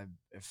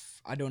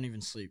 If I don't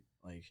even sleep.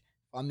 Like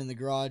if I'm in the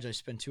garage, I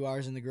spend 2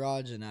 hours in the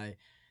garage, and I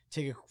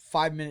take a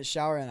 5-minute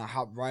shower, and I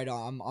hop right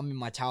on. I'm in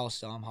my towel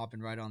still. I'm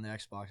hopping right on the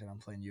Xbox, and I'm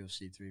playing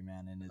UFC 3,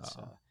 man. And it's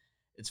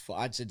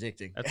fun. It's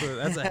addicting.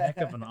 That's a heck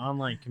of an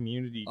online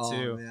community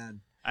too. Oh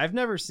man, I've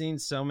never seen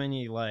so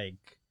many like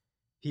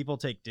people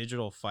take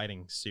digital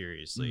fighting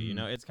seriously.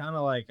 It's kind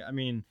of like, I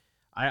mean,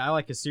 I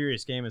like a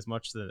serious game as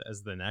much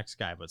as the next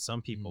guy, but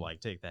some people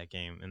like take that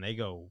game and they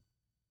go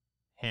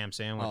ham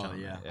sandwich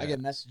on that. I get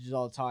messages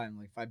all the time.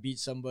 Like if I beat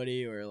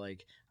somebody or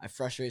like I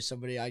frustrate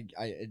somebody,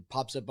 it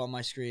pops up on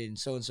my screen.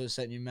 So and so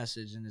sent you a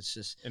message, and it's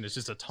just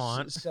a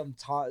taunt.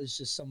 It's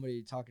just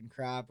somebody talking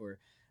crap, or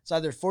it's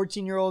either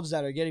 14-year-olds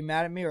that are getting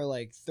mad at me, or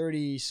like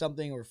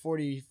 30-something or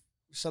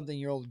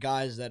 40-something-year-old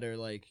guys that are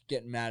like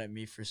getting mad at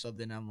me for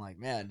something. I'm like,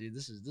 man, dude,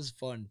 this is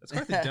fun. It's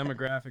quite the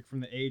demographic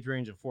from the age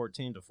range of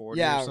 14 to 40.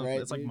 Yeah, or something.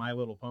 right. It's like My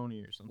Little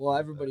Pony or something. Well,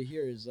 like everybody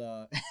here is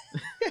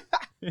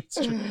It's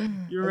true.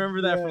 You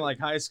remember that Yeah. from like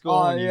high school?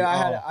 Oh and you,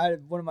 yeah, I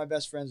had one of my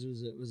best friends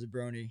was a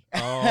brony.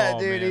 oh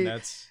Dude, man,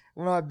 that's.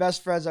 one of my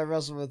best friends I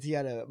wrestled with, he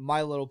had a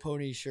My Little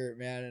Pony shirt,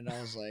 man, and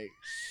I was like,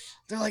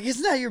 they're like,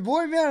 isn't that your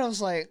boy, man? I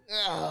was like,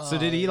 oh, So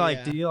did he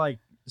yeah. like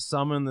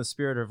summon the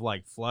spirit of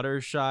like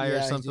Fluttershy or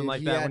Yeah, something dude,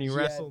 like that when he he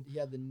wrestled? he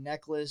had the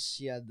necklace,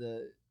 he had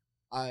the,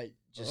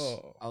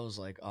 Oh. I was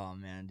like, oh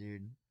man,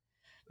 dude.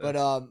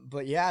 That's-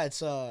 But yeah, it's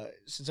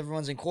since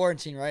everyone's in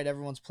quarantine, right?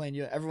 Everyone's playing.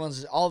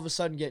 Everyone's all of a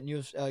sudden getting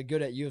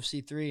good at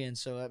UFC 3, and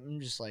so I'm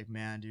just like,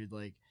 man, dude,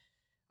 like,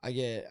 I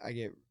get,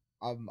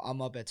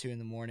 I'm up at 2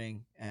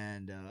 a.m,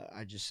 and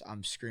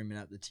I'm screaming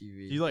at the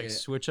TV. Do you like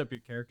switch up your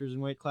characters in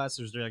weight class,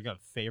 or is there like a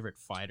favorite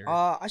fighter?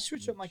 I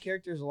switch up my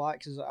characters a lot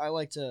because I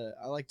like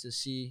to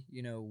see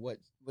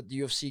what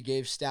the UFC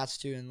gave stats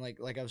to, and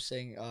like I was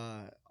saying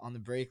on the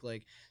break,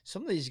 like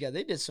some of these guys,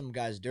 they did some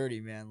guys dirty,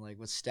 man, like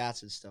with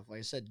stats and stuff. Like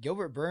I said,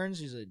 Gilbert Burns,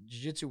 who's a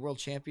jiu-jitsu world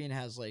champion,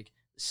 has like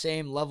the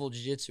same level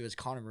jiu-jitsu as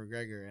Conor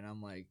McGregor, and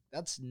I'm like,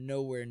 that's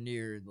nowhere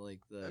near like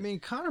the. I mean,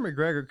 Conor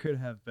McGregor could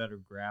have better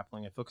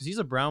grappling, I feel, because he's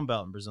a brown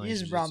belt in Brazilian.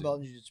 He's a brown Jiu-Jitsu. belt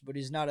in jiu-jitsu, but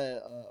he's not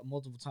a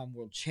multiple-time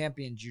world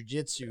champion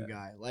jiu-jitsu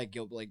guy like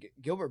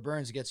Gilbert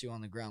Burns gets you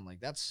on the ground. Like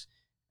that's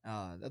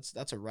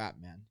a wrap,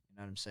 man. You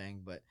know what I'm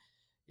saying? But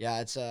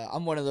yeah, it's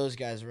I'm one of those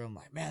guys where I'm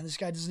like, man, this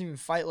guy doesn't even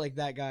fight like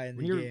that guy in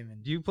the game.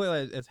 And Do you play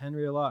like, as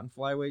Henry a lot in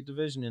flyweight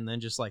division, and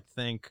then just like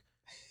think,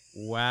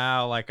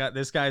 wow, like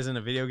this guy's in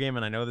a video game,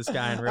 and I know this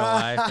guy in real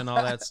life, and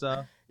all that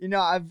stuff? You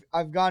know,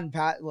 I've gone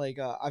like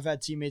I've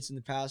had teammates in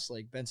the past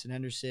like Benson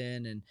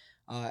Henderson and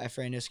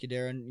Efrain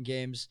Escudero in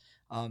games.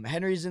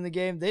 Henry's in the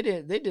game. They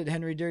did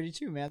Henry dirty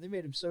too, man. They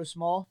made him so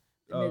small.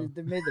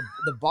 They made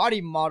the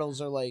body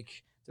models are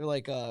like they're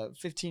like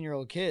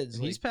 15-year-old kids.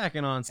 And Like, he's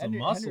packing on some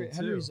muscle too.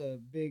 Henry's a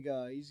big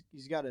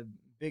he's got a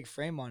big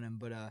frame on him,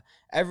 but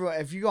everyone,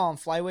 if you go on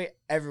flyweight,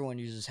 everyone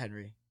uses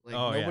Henry. Like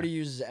nobody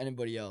uses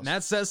anybody else. And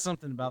that says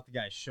something about the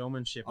guy's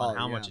showmanship on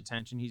how much yeah.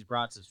 attention he's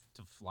brought to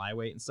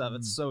flyweight and stuff.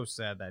 It's so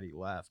sad that he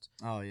left.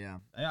 Oh yeah.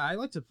 I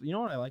like to, you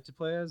know what I like to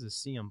play as is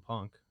CM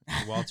Punk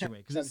in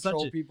welterweight, because it's such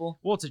a people.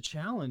 well, it's a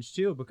challenge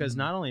too, because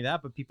not only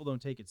that, but people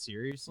don't take it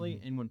seriously,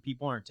 and when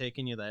people aren't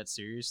taking you that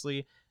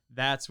seriously,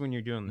 that's when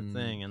you're doing the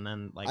thing. And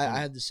then like I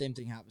had the same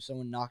thing happen.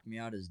 Someone knocked me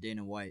out as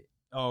Dana White.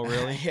 oh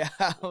really? Yeah.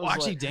 Well,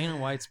 actually, Dana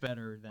White's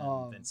better than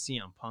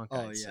CM Punk.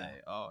 I'd yeah. say.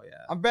 Oh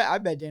yeah. I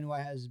bet Dana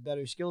White has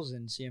better skills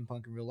than CM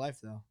Punk in real life,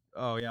 though.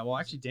 Oh yeah. Well,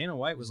 actually, Dana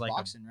White was like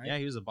boxing, right? Yeah,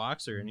 he was a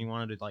boxer, and he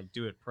wanted to like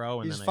do it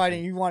pro. And He was then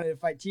fighting. He wanted to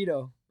fight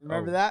Tito.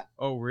 Remember that?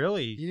 Oh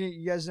really?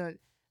 You guys know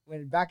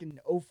when back in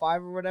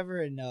 05 or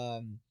whatever,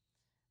 and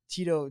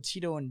Tito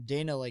and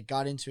Dana like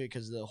got into it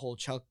because of the whole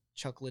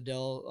Chuck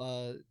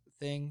Liddell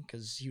thing,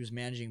 because he was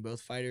managing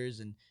both fighters,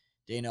 and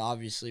Dana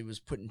obviously was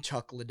putting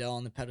Chuck Liddell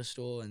on the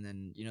pedestal, and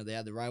then they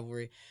had the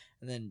rivalry,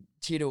 and then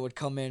Tito would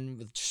come in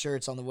with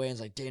shirts on the way and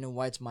it's like, Dana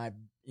White's my,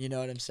 you know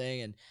what I'm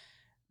saying? And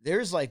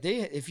there's like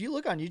if you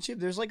look on YouTube,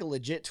 there's like a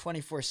legit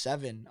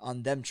 24/7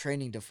 on them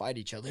training to fight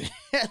each other.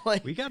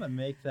 Like we gotta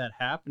make that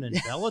happen in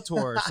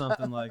Bellator or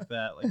something like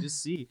that. Like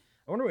just see.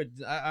 I wonder what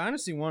I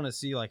honestly want to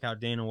see, like how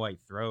Dana White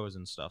throws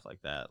and stuff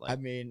like that. Like, I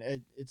mean,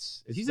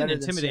 it's he's an better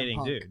than CM intimidating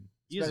Punk. dude.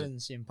 It's better than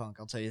CM Punk,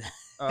 I'll tell you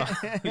Oh,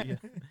 that. yeah.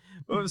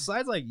 But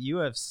besides like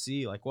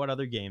UFC, like what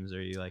other games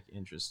are you like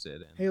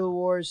interested in? Halo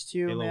Wars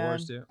too, Halo man.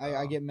 Wars too?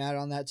 I get mad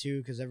on that too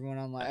because everyone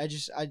online.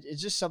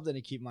 It's just something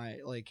to keep my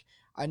like.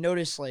 I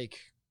noticed like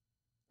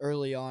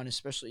early on,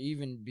 especially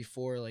even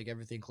before like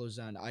everything closed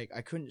down, I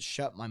couldn't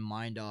shut my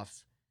mind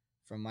off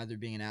from either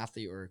being an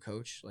athlete or a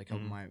coach, like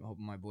helping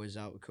my boys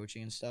out with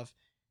coaching and stuff.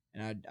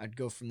 And I'd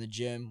go from the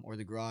gym or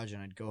the garage,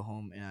 and I'd go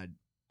home and I'd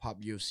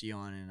pop UFC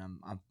on, and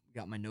I'm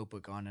got my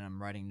notebook on, and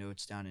I'm writing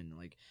notes down, and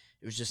like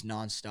it was just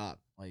nonstop,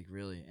 like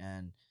really.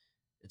 And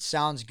it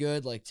sounds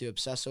good like to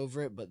obsess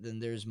over it, but then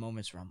there's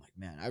moments where I'm like,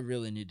 man, I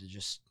really need to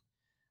just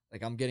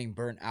like, I'm getting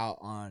burnt out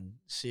on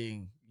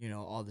seeing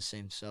all the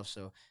same stuff.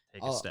 So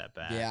take a step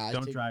back. Yeah,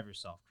 don't drive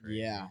yourself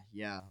crazy.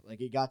 Yeah. Like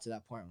it got to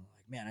that point where I'm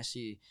like, man, I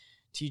see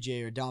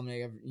TJ or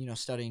Dominic,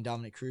 studying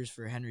Dominic Cruz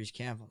for Henry's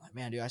camp. I'm like,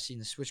 man, dude, I seen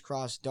the switch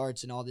cross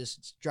darts and all this.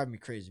 It's driving me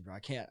crazy, bro. I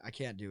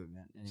can't do it,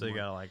 man. Anymore. So you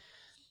gotta like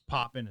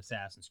pop in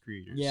Assassin's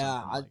Creed or something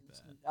like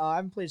that. I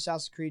haven't played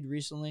Assassin's Creed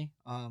recently.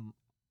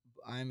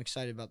 I'm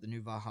excited about the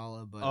new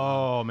Valhalla, but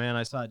oh man,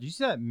 I saw it. Did you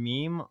see that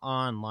meme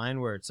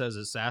online where it says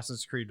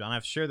Assassin's Creed? And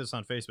I've shared this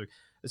on Facebook.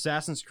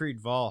 Assassin's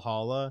Creed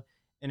Valhalla,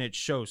 and it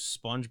shows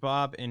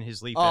SpongeBob in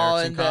his Leif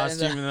Erikson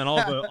costume, and then all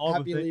the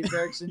Happy Leif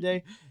Erikson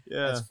Day.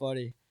 Yeah, that's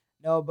funny.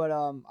 No, but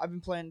I've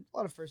been playing a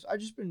lot of first. I've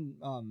just been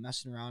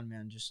messing around,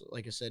 man. Just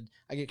like I said,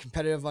 I get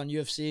competitive on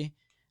UFC.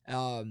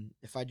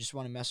 If I just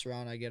want to mess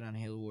around, I get on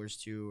Halo Wars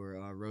 2,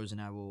 or Rose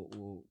and I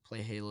will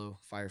play Halo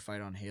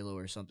Firefight on Halo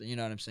or something. You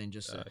know what I'm saying?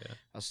 Just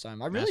last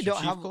time. I really Master don't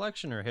Chief have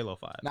Collection or Halo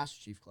 5. Master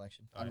Chief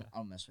Collection. Oh, I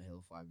don't mess with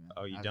Halo 5, man.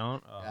 Oh, you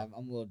don't? Oh. I'm a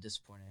little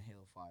disappointed in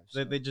Halo 5.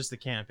 So. They just the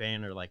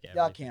campaign or like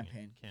yeah,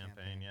 campaign.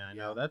 Yeah, I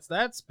know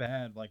that's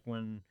bad. Like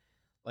when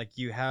like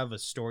you have a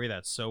story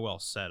that's so well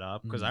set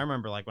up. Because I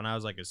remember like when I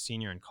was like a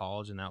senior in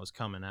college and that was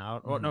coming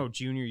out. Oh no,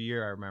 junior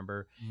year I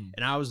remember,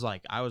 and I was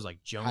like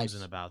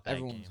jonesing Hyped. about that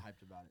Everyone game. was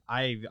hyped about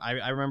it.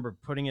 I remember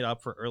putting it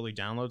up for early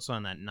download. So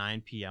on that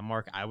 9 p.m.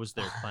 mark, I was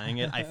there playing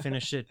it. I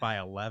finished it by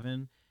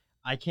 11.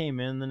 I came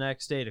in the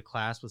next day to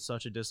class with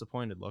such a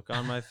disappointed look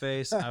on my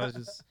face. I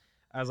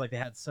was like, they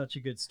had such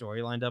a good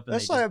story lined up. And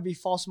That's like it'd be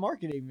false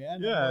marketing,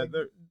 man. Yeah, Like,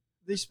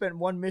 they spent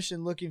one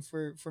mission looking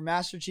for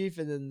Master Chief,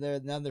 and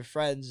then now they're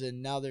friends,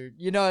 and now they're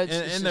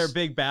and their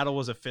big battle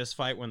was a fist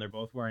fight when they're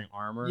both wearing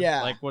armor.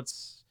 Yeah, like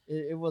what's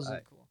it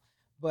wasn't cool.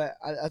 But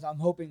I'm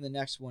hoping the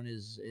next one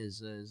is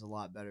a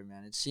lot better,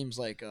 man. It seems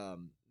like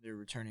they're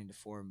returning to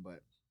form,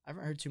 but I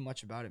haven't heard too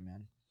much about it,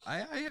 man.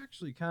 I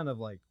actually kind of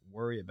like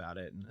worry about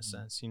it in a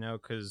sense,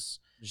 because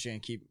just gonna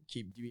keep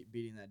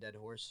beating that dead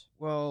horse.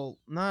 Well,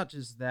 not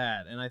just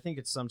that, and I think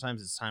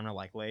sometimes it's time to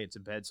like lay it to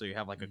bed so you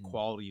have like a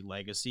quality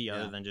legacy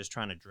other than just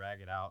trying to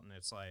drag it out. And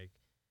it's like,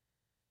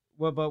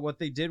 well, but what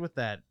they did with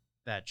that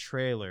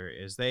trailer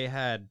is they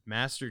had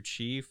Master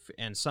Chief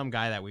and some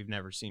guy that we've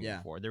never seen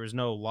before. There was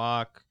no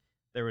Locke,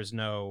 there was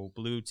no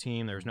Blue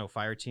Team, there was no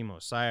Fire Team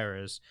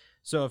Osiris.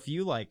 So if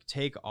you like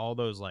take all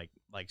those like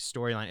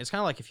storyline, it's kind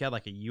of like if you had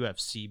like a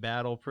UFC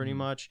battle pretty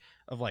much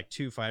of like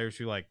two fighters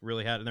who like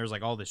really had, and there's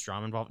like all this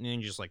drama involved,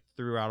 and you just like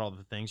threw out all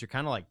the things. You're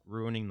kind of like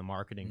ruining the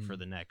marketing for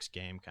the next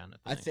game, kind of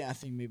thing. I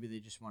think maybe they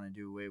just want to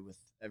do away with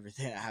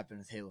everything that happened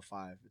with Halo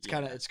 5.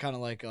 It's kind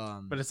of like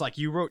but it's like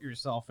you wrote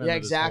yourself into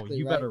exactly. This whole,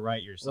 you better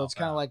write yourself. Well, it's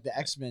kind of like the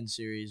X-Men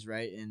series,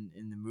 right?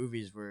 In the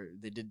movies where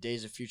they did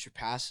Days of Future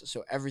Past,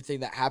 so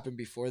everything that happened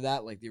before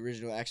that, like the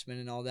original X-Men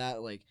and all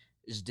that, like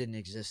just didn't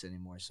exist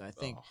anymore. So I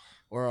think,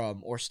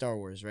 or Star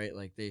Wars, right?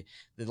 Like the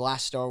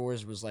last Star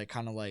Wars was like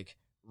kind of like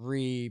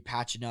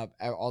patching up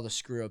all the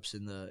screw ups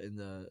in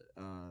the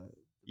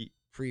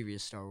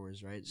previous Star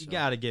Wars, right? So, you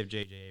got to give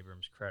J.J.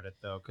 Abrams credit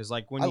though, because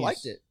like when I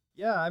liked it.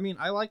 Yeah, I mean,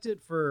 I liked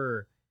it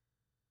for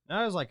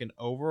not as like an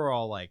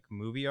overall like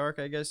movie arc,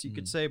 I guess you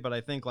could say, but I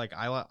think like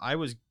I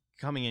was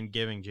coming in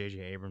giving J.J.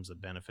 Abrams the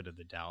benefit of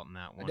the doubt in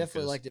that one. I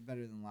definitely liked it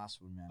better than the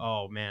last one, man.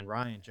 Oh man,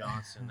 Rian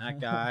Johnson,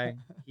 that guy,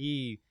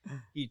 he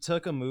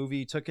took a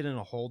movie, took it in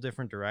a whole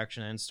different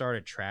direction, and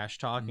started trash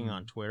talking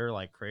on Twitter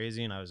like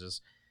crazy. And I was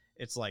just,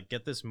 it's like,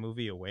 get this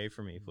movie away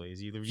from me,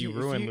 please. You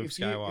ruined Luke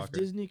Skywalker. If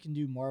Disney can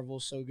do Marvel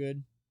so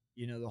good,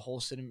 the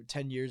whole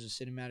 10 years of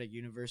cinematic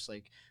universe,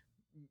 like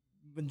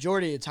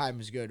majority of the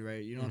time is good,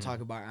 right? You don't talk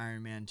about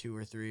Iron Man 2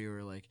 or 3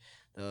 or like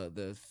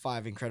the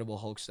 5 Incredible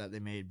Hulks that they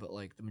made, but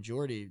like the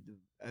majority,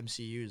 the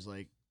MCU is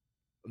like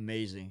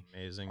amazing.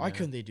 Why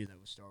couldn't they do that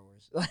with Star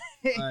Wars?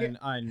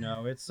 I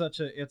know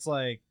it's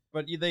like,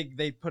 but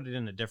they put it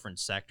into different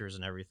sectors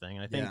and everything,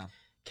 and I think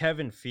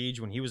Kevin Feige,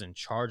 when he was in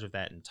charge of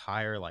that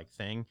entire like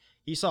thing,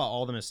 he saw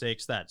all the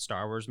mistakes that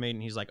Star Wars made,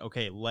 and he's like,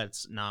 okay,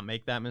 let's not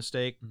make that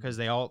mistake, because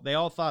they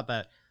all thought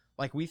that.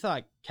 Like, we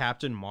thought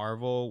Captain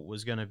Marvel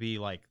was gonna be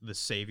like the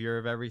savior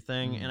of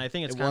everything, and I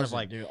think it's kind of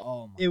like it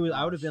was.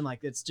 I would have been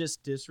like, it's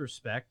just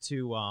disrespect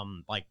to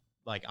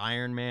like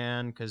Iron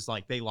Man, because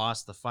like they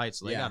lost the fight,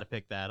 so they got to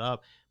pick that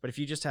up. But if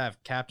you just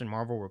have Captain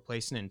Marvel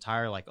replace an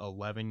entire like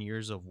 11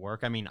 years of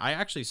work, I mean, I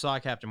actually saw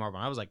Captain Marvel,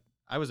 and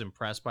I was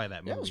impressed by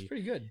that movie. Yeah, it was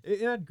pretty good.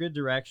 It had good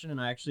direction, and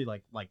I actually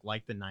like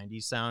the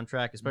 90s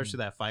soundtrack, especially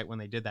that fight when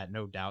they did that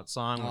No Doubt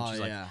song, which is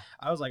like,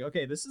 I was like,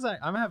 okay,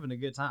 I'm having a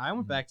good time. I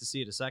went back to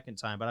see it a second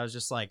time, but I was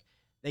just like,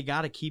 they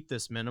got to keep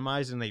this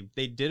minimized, and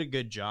they did a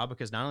good job,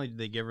 because not only did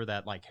they give her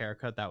that like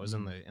haircut that was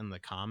in the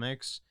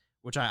comics,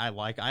 which I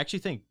like. I actually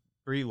think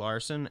Brie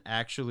Larson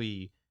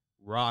actually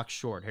rocks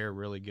short hair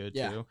really good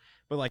too.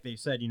 But like they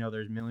said,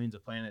 there's millions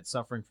of planets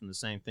suffering from the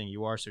same thing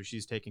you are, so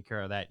she's taking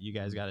care of that. You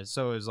guys got it.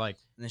 So it was like,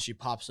 and then she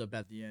pops up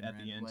at the end.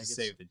 Like, to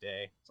save the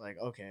day. It's like,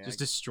 okay, just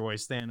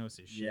destroys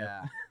Thanos' ship.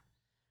 Yeah.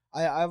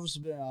 I've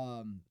also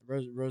been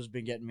Rose has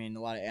been getting me in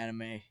a lot of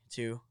anime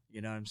too.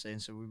 You know what I'm saying?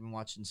 So we've been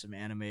watching some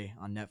anime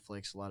on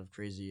Netflix. A lot of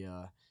crazy.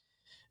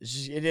 It's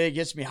just it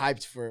gets me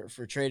hyped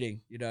for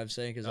trading. You know what I'm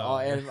saying? Because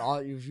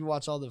if you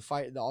watch all the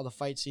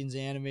fight scenes,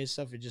 and anime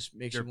stuff, it just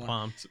makes you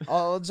pumped.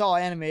 It's all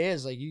anime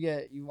is. Like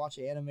you watch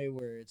an anime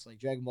where it's like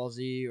Dragon Ball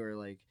Z or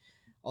like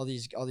all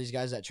these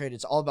guys that trade.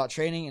 It's all about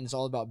training, and it's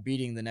all about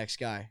beating the next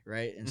guy,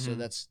 right? And so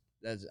that's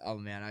oh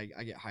man,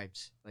 I get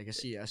hyped. Like I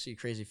see a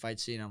crazy fight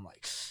scene, I'm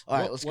like, all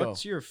right, let's go.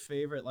 What's your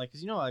favorite? Like,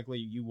 cause like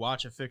you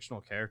watch a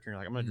fictional character, and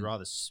you're like, I'm gonna draw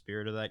the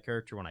spirit of that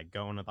character when I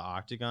go into the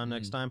octagon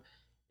next time.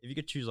 If you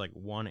could choose like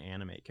one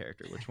anime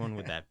character, which one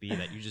would that be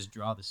that you just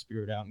draw the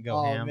spirit out and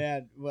go ham? Oh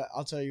man,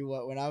 I'll tell you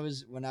what. When I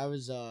was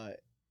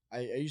I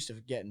used to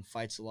get in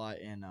fights a lot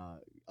in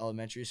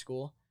elementary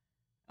school,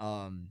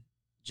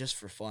 just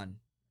for fun,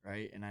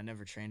 right? And I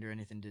never trained or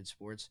anything, did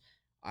sports.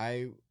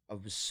 I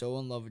was so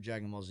in love with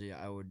Dragon Ball Z.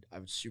 I would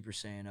Super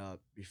Saiyan up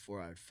before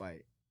I would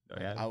fight. Oh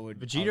yeah, I would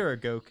Vegeta or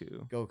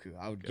Goku. Goku.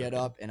 I would get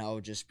up and I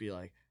would just be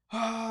like,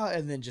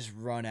 and then just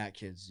run at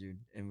kids, dude,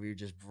 and we would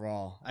just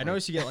brawl. I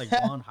noticed you get like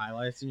blonde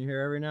highlights in your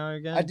hair every now and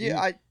again. I do.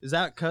 Is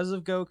that because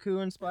of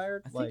Goku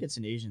inspired? I think it's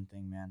an Asian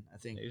thing, man. I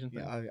think Asian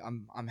thing?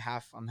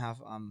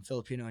 I'm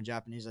Filipino and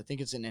Japanese. I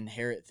think it's an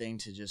inherent thing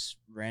to just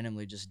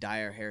randomly just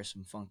dye our hair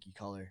some funky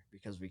color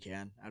because we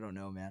can. I don't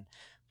know, man.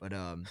 But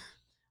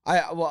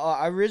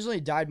I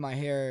originally dyed my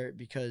hair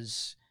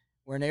because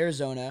we're in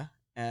Arizona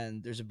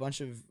and there's a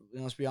bunch of,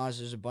 let's be honest,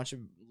 there's a bunch of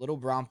little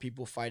brown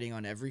people fighting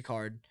on every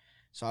card.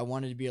 So I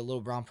wanted to be a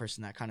little brown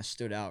person that kind of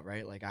stood out,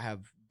 right? Like I have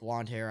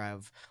blonde hair, I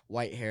have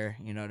white hair,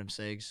 you know what I'm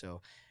saying?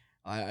 So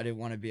I didn't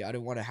want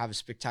to have a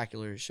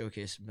spectacular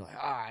showcase and be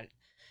like,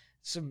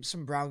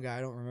 some brown guy,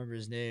 I don't remember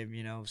his name,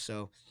 you know.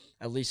 So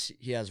at least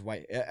he has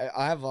white.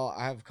 I have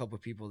a couple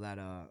of people that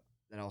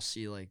I'll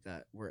see like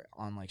that were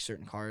on like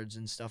certain cards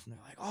and stuff, and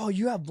they're like, "Oh,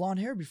 you have blonde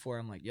hair before?"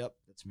 I'm like, "Yep,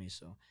 that's me."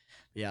 So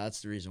yeah,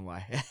 that's the reason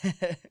why.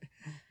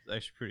 It's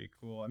actually pretty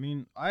cool. I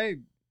mean, I've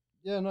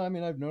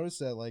noticed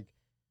that like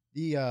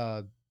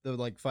the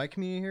like fight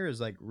community here is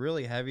like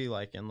really heavy,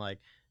 like in like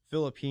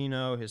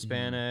Filipino,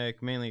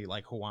 Hispanic, mainly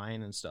like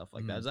Hawaiian and stuff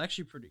like that. It's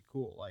actually pretty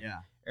cool. Like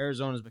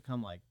Arizona's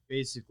become like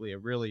basically a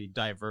really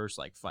diverse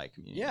like fight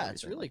community. Yeah,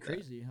 it's really like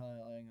crazy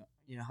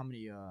how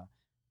many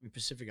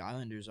Pacific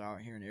Islanders are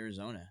out here in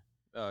Arizona.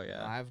 Oh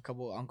yeah, I have a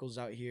couple uncles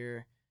out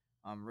here,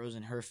 Rose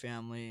and her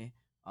family.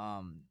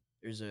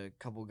 There's a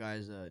couple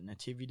guys,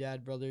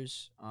 Natividad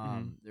brothers.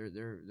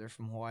 They're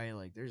from Hawaii.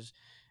 Like there's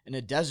in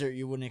the desert,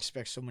 you wouldn't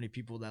expect so many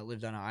people that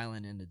lived on an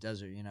island in the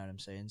desert. You know what I'm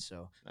saying?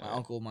 So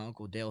my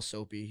uncle Dale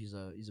Soapy, he's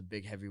a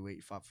big heavyweight.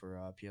 He fought for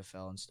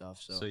PFL and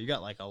stuff. So you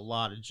got like a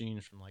lot of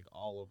genes from like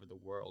all over the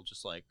world,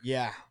 just like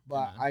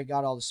but I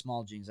got all the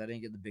small genes. I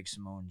didn't get the big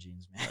Samoan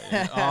genes,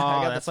 man. Oh,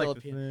 I got that's the like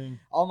the thing.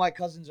 All my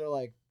cousins are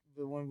like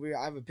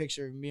I have a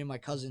picture of me and my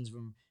cousins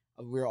from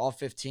we were all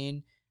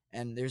 15,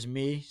 and there's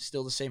me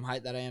still the same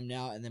height that I am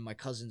now, and then my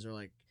cousins are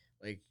like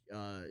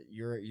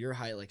your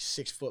height, like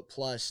 6 foot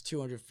plus,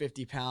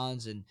 250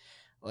 pounds, and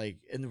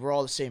we're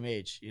all the same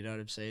age. You know what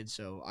I'm saying?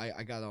 So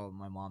I got all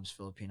my mom's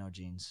Filipino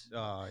genes.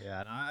 Oh yeah,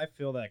 and I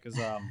feel that because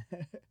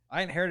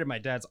I inherited my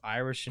dad's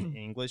Irish and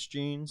English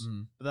genes,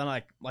 but then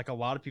like a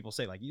lot of people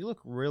say like you look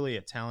really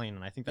Italian,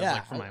 and I think that's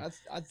like from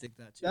I think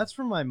that too. That's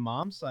from my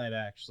mom's side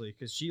actually,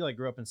 because she like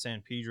grew up in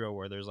San Pedro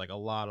where there's like a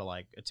lot of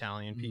like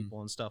Italian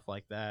people and stuff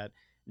like that,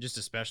 just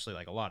especially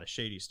like a lot of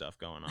shady stuff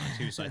going on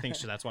too. So I think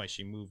that's why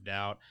she moved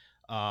out.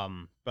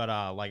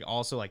 But like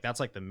also like that's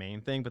like the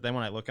main thing. But then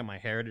when I look at my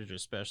heritage,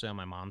 especially on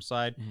my mom's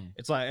side,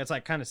 it's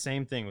like kind of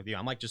same thing with you.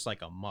 I'm like just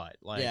like a mutt.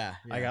 Like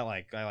I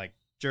like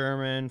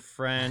German,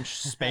 French,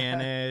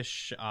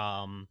 Spanish.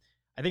 I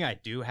think I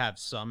do have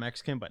some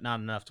Mexican, but not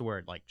enough to where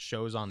it like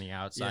shows on the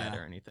outside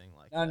or anything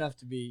like. Not enough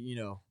to be, you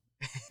know.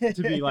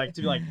 to be like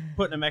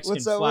putting a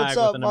Mexican flag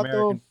with an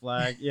American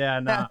flag. Yeah,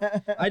 nah.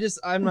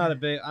 I'm not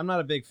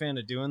a big fan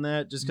of doing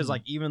that, just because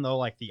like even though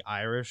like the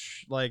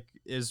Irish like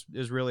is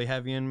really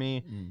heavy in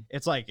me,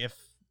 it's like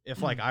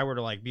if like I were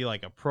to like be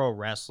like a pro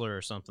wrestler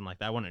or something like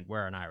that, I wouldn't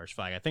wear an Irish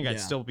flag. I think I'd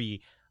still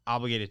be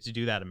obligated to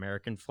do that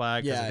American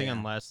flag, because I think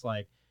unless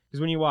like, because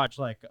when you watch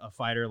like a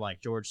fighter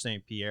like George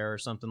St. Pierre or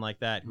something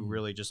like that, who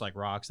really just like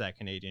rocks that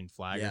Canadian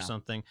flag or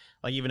something,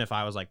 like even if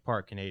I was like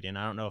part Canadian,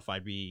 I don't know if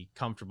I'd be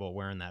comfortable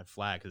wearing that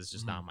flag, because it's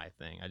just not my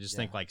thing. I just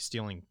think like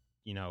stealing,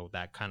 you know,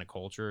 that kind of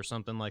culture or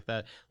something like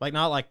that, like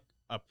not like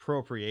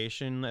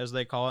appropriation as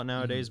they call it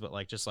nowadays, but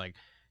like just like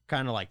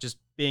kind of like just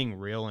being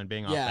real and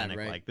being authentic.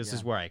 Like this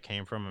is where I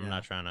came from. I'm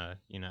not trying to,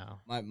 you know.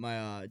 My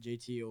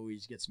JT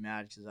always gets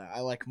mad because I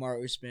like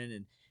Kamaru Usman,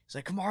 and he's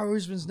like, Kamaru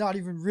Usman's not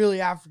even really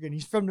African.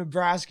 He's from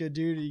Nebraska,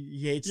 dude.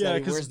 He hates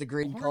that he wears the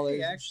green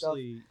colors.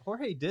 Actually,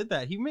 Jorge did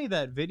that. He made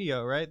that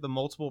video, right? The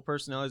multiple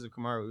personalities of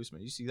Kamaru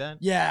Usman. You see that?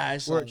 Yeah, I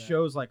saw where it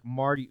shows like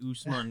Marty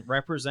Usman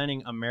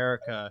representing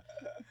America,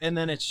 and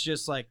then it's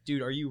just like,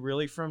 dude, are you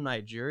really from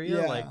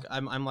Nigeria? Like,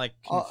 I'm like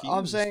confused.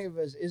 I'm saying if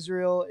it's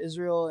Israel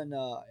and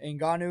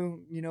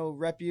Ngannou, you know,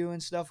 rep you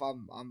and stuff,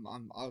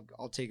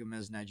 I'll take him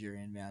as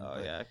Nigerian, man.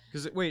 Oh yeah,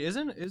 because wait, is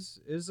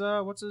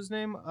what's his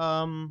name?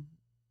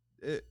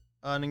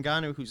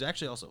 Ngannou, who's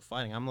actually also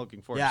fighting. I'm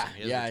looking forward to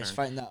seeing his return. He's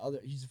fighting that other.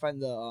 He's fighting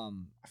the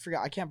I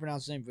forgot. I can't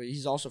pronounce his name, but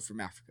he's also from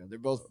Africa. They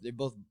both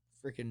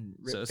freaking.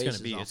 So it's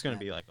gonna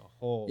be like a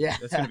whole. Yeah,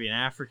 it's gonna be an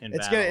African.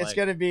 It's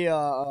gonna be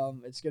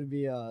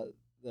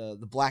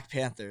the Black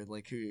Panther,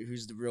 like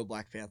who's the real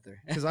Black Panther.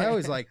 Because I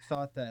always like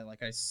thought that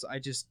like I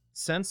just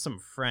sensed some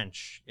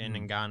French in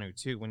Ngannou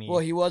too when he. Well,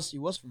 he was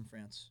from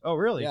France. Oh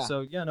really? Yeah.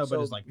 So yeah, no, but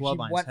his like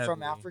bloodline's he went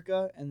from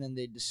Africa, and then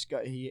they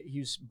discussed. He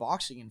was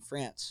boxing in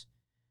France.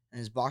 And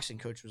his boxing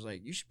coach was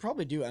like, "You should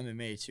probably do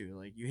MMA too.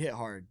 Like you hit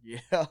hard.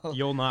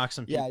 You'll knock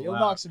some people. Yeah, you'll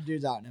knock some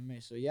dudes out in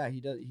MMA. So yeah, he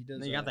does.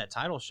 And he got that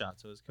title shot,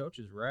 so his coach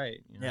is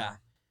right. You know? Yeah,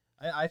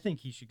 I think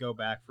he should go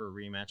back for a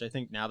rematch. I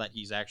think now that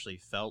he's actually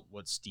felt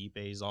what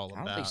Stipe's all about.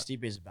 I don't think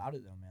Stipe's about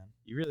it though, man.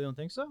 You really don't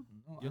think so?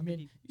 No, I mean,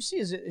 you see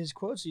his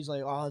quotes. He's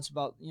like, "Oh, it's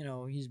about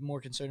he's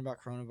more concerned about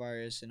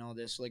coronavirus and all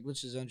this, like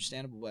which is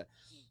understandable." But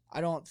I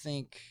don't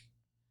think.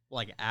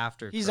 like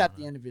after He's Corona. at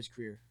the end of his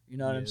career. You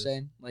know what He I'm is.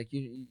 saying? Like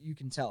you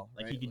can tell.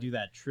 Like right? he could do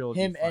that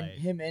trilogy him fight.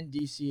 and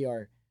DC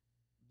are.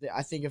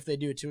 I think if they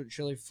do a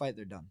trilogy fight,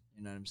 they're done.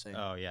 You know what I'm saying?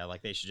 Oh yeah,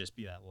 like they should just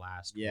be that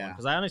last one. Yeah.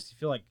 Because I honestly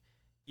feel like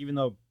even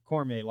though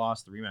Cormier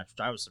lost the rematch, which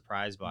I was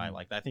surprised by, Mhm.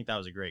 like I think that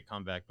was a great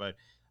comeback, but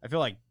I feel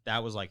like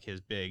that was like his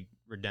big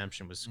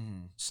redemption was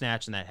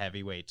snatching that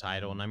heavyweight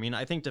title. And I mean,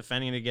 I think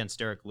defending it against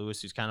Derek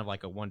Lewis, who's kind of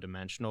like a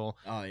one-dimensional,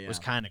 Oh yeah. was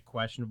kind of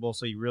questionable.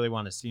 So you really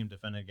want to see him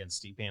defend it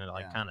against Stipe, and it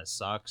like Yeah. kind of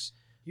sucks.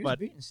 He was but-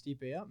 beating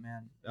Stipe up,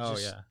 man. Oh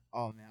Just- yeah,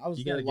 Oh man, I was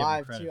You there gotta give him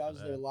live credit too. I for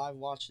was there that. live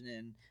watching it,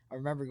 and I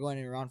remember going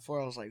in round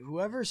 4. I was like,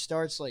 whoever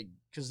starts like,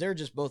 because they're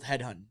just both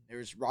headhunting.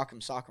 There's rock'em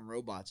sock'em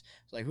robots.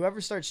 It's like whoever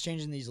starts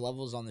changing these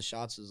levels on the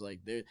shots is like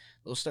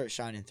they'll start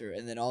shining through.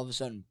 And then all of a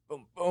sudden,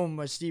 boom, boom,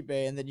 a Stipe,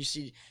 and then you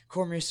see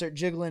Cormier start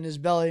jiggling his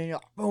belly, and you're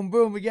like, boom,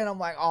 boom again. I'm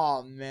like,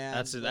 oh man,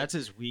 that's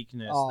his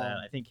weakness. Oh, That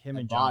I think him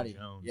the and John body.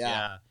 Jones,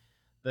 Yeah.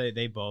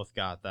 they both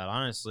got that.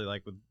 Honestly,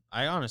 like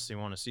I honestly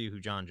want to see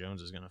who John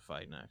Jones is gonna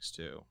fight next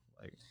too.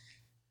 Like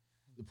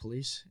the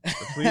police.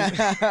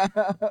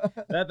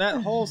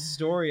 that whole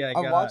story, I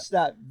got watched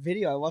that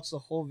video. I watched the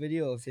whole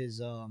video of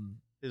his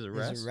his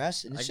arrest. his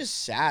arrest, and it's I-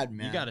 just sad,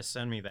 man. You got to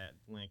send me that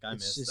link. I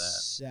It's missed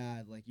just that.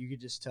 sad. Like you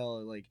could just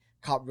tell. Like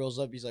cop rolls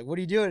up. He's like, "What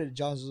are you doing?" And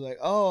John's like,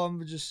 "Oh,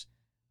 I'm just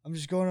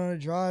going on a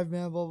drive,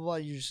 man." Blah blah blah.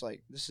 You're just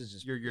like, this is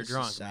just You're this is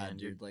drunk, sad, man.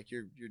 dude. Like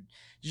you're.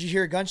 Did you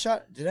hear a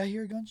gunshot? Did I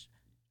hear a gunshot?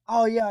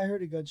 Oh yeah, I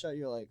heard a gunshot.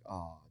 You're like,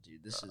 oh,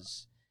 dude, this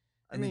is.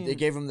 I And then they mean-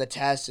 gave him the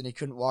test, and he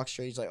couldn't walk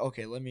straight. He's like,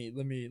 okay, let me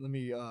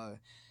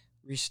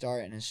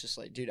restart. And it's just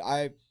like, dude,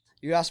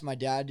 you asked my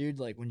dad, dude.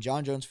 Like when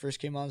John Jones first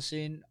came on the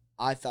scene,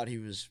 I thought he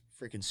was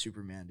freaking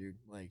Superman, dude.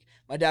 Like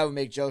my dad would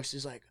make jokes.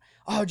 He's like,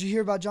 oh, did you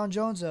hear about John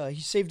Jones? He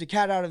saved a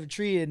cat out of a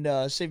tree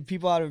and saved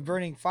people out of a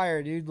burning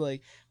fire, dude.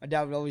 Like my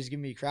dad would always give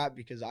me crap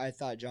because I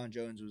thought John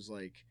Jones was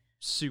like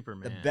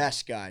Superman, the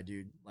best guy,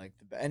 dude. Like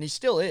and he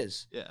still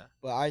is. Yeah,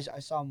 But I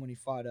saw him when he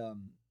fought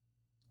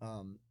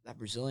that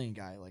Brazilian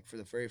guy, like for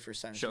the very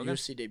first time. His Shogun?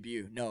 UFC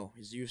debut. No,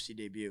 his UFC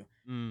debut.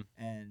 mm.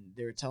 And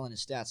they were telling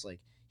his stats. Like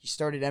he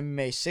started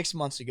MMA 6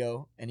 months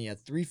ago, and he had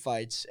 3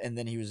 fights, and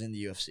then he was in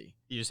the UFC.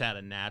 You just had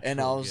a natural.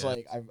 And I was gift.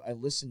 like, I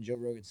listened to Joe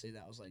Rogan say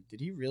that. I was like, did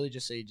he really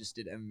just say he just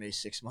did MMA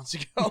 6 months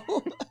ago?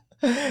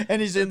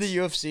 And he's in the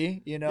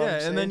UFC, you know? what I'm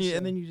yeah, and then saying? you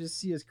So you just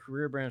see his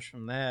career branch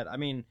from that. I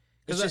mean, it's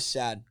because just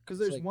sad. Because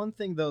It's there's like- one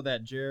thing though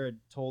that Jared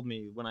told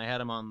me when I had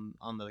him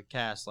on the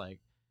cast, like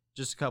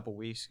just a couple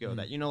weeks ago, Mhm.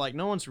 that like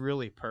no one's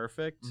really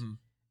perfect, Mhm.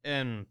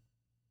 and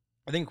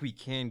I think we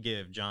can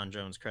give John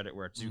Jones credit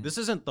where it's due. Mhm. This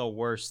isn't the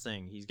worst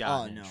thing he's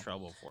gotten no. in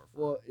trouble for.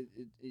 Well,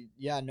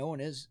 yeah, no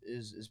one is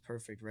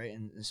perfect, right?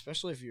 And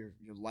especially if your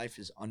life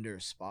is under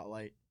a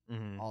spotlight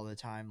Mhm. all the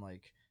time.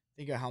 Like,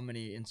 think of how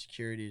many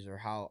insecurities or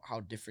how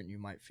different you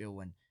might feel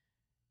when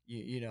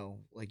you know,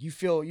 like you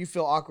feel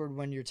awkward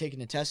when you're taking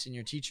a test and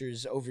your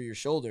teacher's over your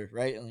shoulder,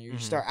 right? And you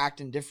Mhm. start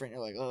acting different.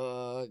 You're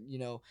like, you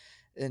know,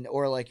 and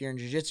or like you're in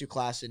jiu-jitsu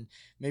class and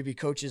maybe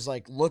coach is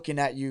like looking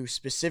at you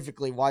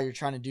specifically while you're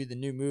trying to do the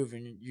new move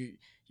and you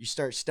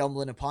start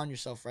stumbling upon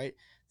yourself, right?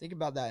 Think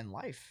about that in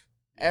life.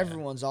 Yeah.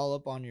 Everyone's all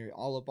up on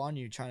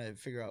you trying to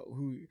figure out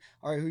who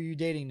you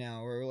dating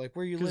now, or like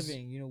where you 'Cause-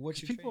 living, you know,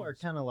 what's your People are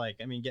trainings. kind of like,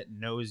 I mean, getting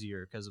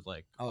nosier because of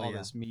like Oh, all yeah.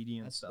 this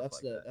media and stuff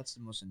like that. That's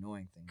the most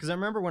annoying thing. Because I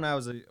remember when I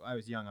was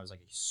young, I was like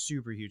a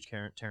super huge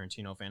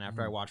Tarantino fan.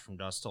 After I Mhm. watched From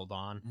Dusk Till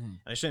Dawn, Mhm. and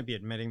I shouldn't be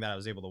admitting that I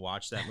was able to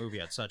watch that movie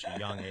at such a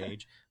young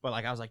age, but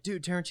like I was like,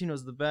 dude,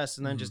 Tarantino's the best.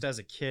 And then Mhm. just as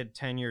a kid,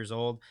 10 years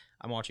old,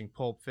 I'm watching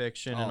Pulp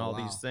Fiction and Oh, all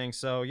wow. these things.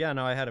 So yeah,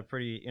 no, I had a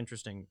pretty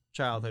interesting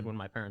childhood Mhm. when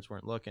my parents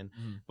weren't looking.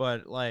 Mhm.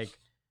 But like,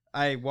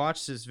 I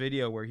watched this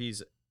video where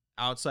he's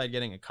outside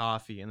getting a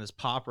coffee, and this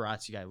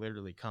paparazzi guy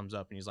literally comes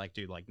up and he's like,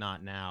 dude, like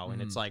not now. And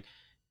it's Mhm. like,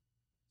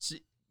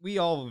 we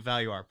all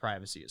value our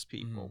privacy as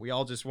people. Mhm. We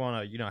all just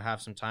want to,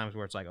 have some times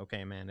where it's like,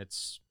 okay, man,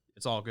 it's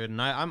all good.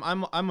 And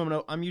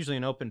I'm usually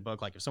an open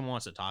book. Like if someone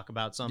wants to talk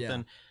about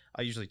something,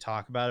 I usually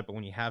talk about it. But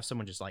when you have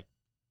someone just like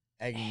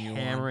Egging you on.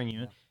 hammering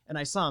you, Yeah. and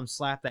I saw him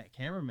slap that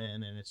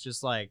cameraman, and it's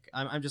just like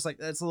I'm just like,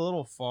 that's a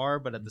little far,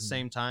 but at the Mhm.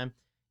 same time,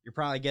 you're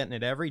probably getting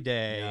it every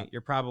day. Yeah.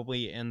 You're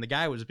probably, and the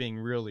guy was being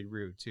really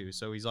rude too.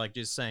 So he's like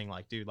just saying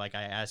like, dude, like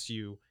I asked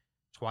you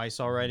twice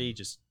already,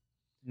 just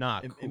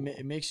not It, cool.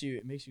 it makes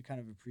you kind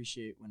of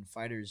appreciate when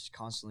fighters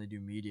constantly do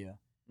media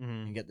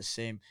Mhm. and get the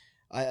same.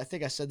 I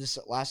think I said this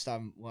last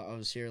time when I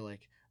was here.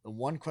 Like the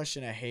one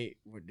question I hate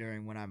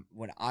when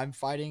I'm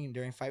fighting and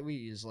during fight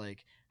week is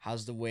like,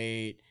 how's the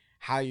weight?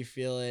 How you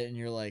feel it? And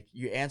you're like,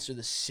 you answer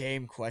the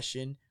same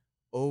question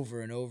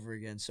over and over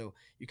again. So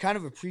you kind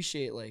of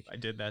appreciate like, I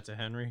did that to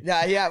Henry.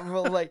 yeah,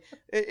 well, like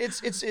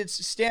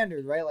it's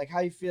standard, right? Like how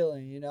you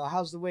feeling? You know,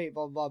 how's the weight?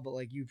 Blah blah. But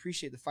like you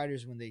appreciate the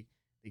fighters when they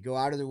go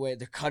out of their way,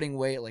 they're cutting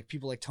weight. Like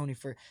people like Tony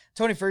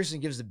Ferguson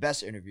gives the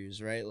best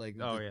interviews, right? Like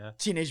Oh the yeah.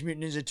 Teenage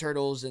Mutant Ninja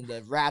Turtles and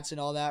the rats and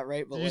all that,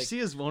 right? But Did like, you see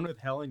his one with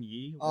Helen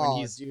Yee when oh,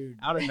 he's dude,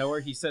 out of nowhere?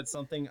 He said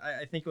something.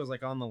 I think it was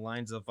like on the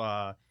lines of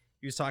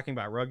he was talking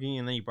about rugby,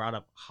 and then he brought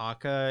up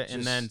Haka,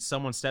 and then Just-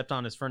 someone stepped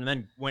on his friend, and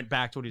then went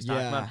back to what he was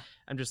talking about.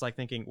 I'm just like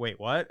thinking, wait,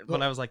 what?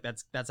 But I was like,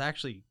 that's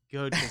actually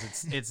good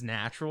because it's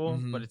natural,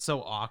 but it's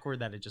so awkward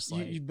that it just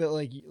like but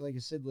like I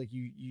said, like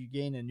you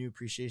gain a new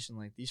appreciation.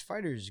 Like these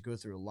fighters go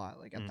through a lot,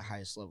 like at the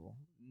highest level.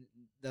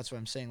 That's what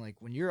I'm saying. Like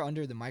when you're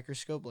under the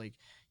microscope, like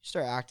you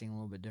start acting a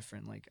little bit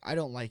different. Like I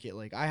don't like it.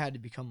 Like I had to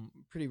become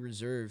pretty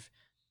reserved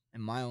in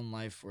my own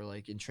life or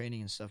like in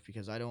training and stuff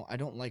because I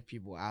don't like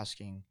people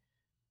asking.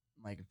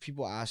 Like if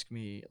people ask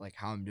me like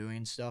how I'm doing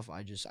and stuff,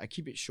 I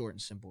keep it short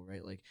and simple,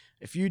 right? Like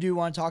if you do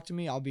want to talk to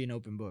me, I'll be an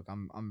open book.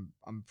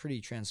 I'm pretty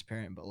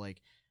transparent, but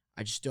like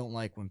I just don't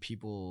like when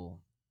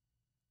people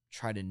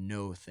try to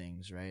know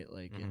things, right?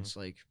 Like it's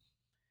like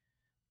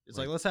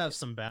let's have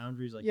some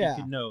boundaries. Like Yeah.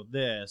 you could know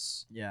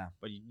this, yeah.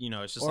 but you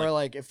know it's just Or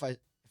like like if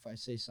I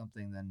say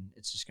something, then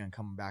it's just gonna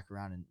come back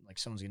around and like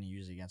someone's gonna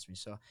use it against me.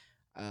 So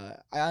I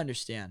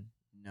understand.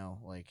 No,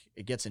 like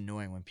it gets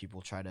annoying when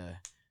people try to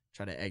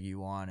egg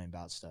you on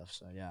about stuff.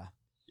 So yeah.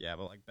 yeah,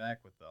 but like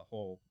back with the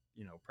whole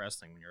press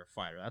thing when you're a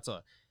fighter,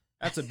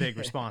 that's a big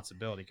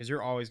responsibility because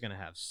you're always gonna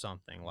have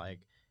something like.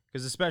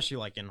 Because especially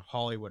like in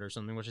Hollywood or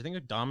something, which I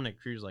think Dominic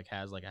Cruz like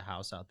has like a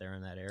house out there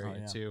in that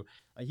area too.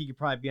 Like he could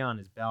probably be on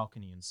his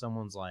balcony and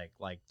someone's like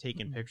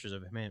taking pictures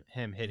of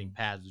him hitting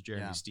pads with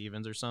Jeremy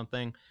Stevens or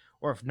something,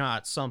 or if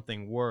not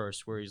something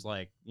worse where he's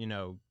like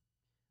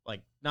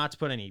like not to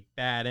put any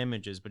bad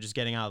images, but just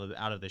getting out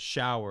of the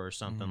shower or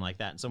something like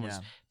that, and someone's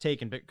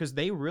taking because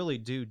they really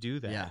do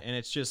that, and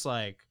it's just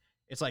like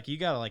you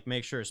gotta like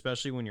make sure,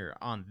 especially when you're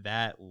on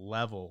that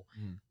level,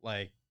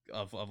 like.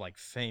 Of like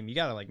fame, you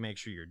gotta like make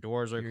sure your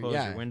doors are closed,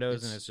 your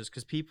windows, and it's just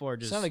because people are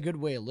just. It's not a good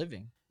way of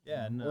living.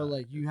 Yeah, no. Or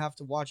like you have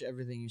to watch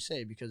everything you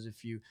say because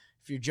if you're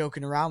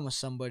joking around with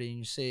somebody and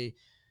you say,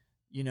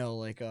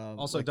 like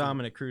also like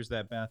Dominic Cruz,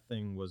 that bath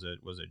thing was a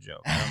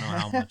joke. I don't know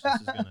how much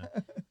this is gonna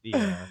be.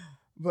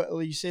 But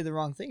you say the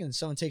wrong thing and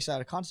someone takes it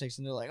out of context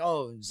and they're like,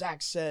 "Oh,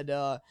 Zach said,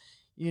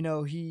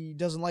 he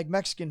doesn't like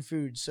Mexican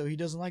food, so he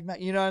doesn't like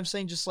you know what I'm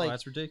saying?" Just like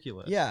that's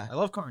ridiculous. Yeah, I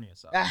love carne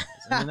asada.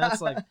 I mean, that's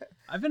like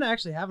I've been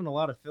actually having a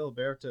lot of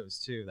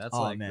Filibertos too. That's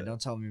oh man, don't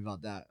tell me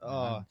about that.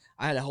 I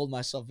had to hold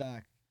myself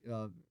back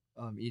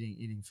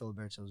eating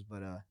Filibertos,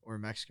 but or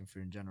Mexican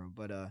food in general.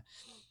 But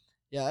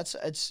yeah,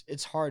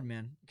 it's hard,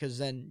 man, because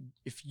then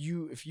if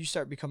you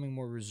start becoming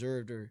more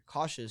reserved or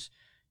cautious,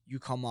 you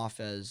come off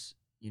as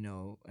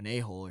an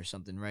a-hole or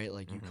something, right?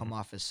 Like you come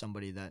off as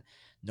somebody that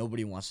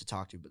nobody wants to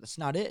talk to, but that's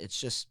not it. It's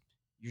just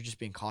you're just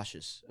being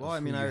cautious. Well, I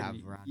mean,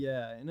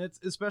 and it's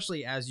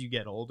especially as you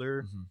get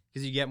older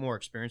because you get more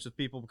experience with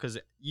people because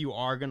you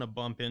are gonna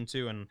bump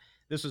into, and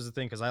this was the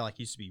thing because I like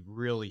used to be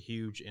really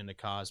huge into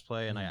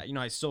cosplay, and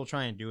I still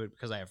try and do it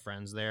because I have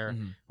friends there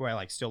who I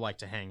like still like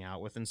to hang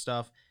out with and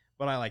stuff.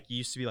 But I like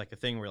used to be like the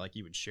thing where like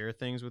you would share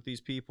things with these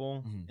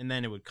people and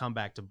then it would come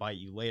back to bite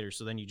you later.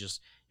 So then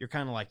you're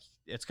kind of like,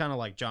 it's kind of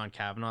like John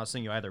Kavanaugh's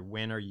thing. You either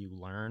win or you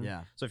learn.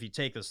 Yeah. So if you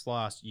take this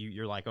loss,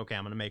 you're like, okay,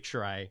 I'm going to make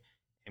sure I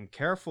am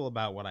careful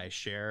about what I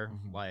share.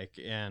 Like,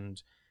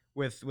 and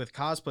with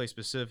cosplay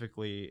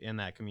specifically in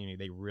that community,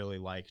 they really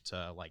like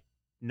to like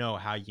know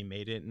how you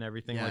made it and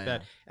everything like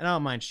that. And I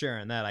don't mind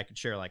sharing that. I could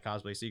share like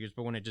cosplay secrets,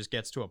 but when it just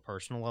gets to a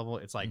personal level,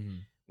 it's like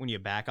when you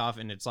back off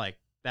and it's like,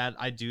 that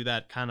I do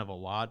that kind of a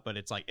lot, but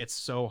it's like it's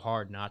so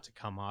hard not to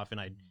come off, and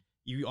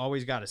you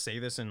always got to say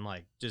this, and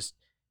like just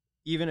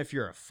even if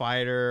you're a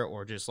fighter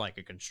or just like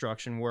a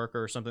construction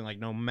worker or something, like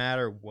no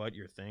matter what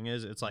your thing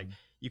is, it's like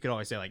you could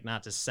always say like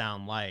not to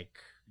sound like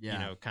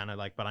kind of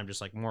like, but I'm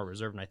just like more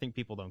reserved, and I think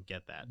people don't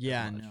get that.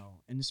 Yeah, no,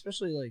 and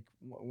especially like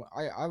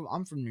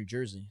I'm from New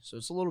Jersey, so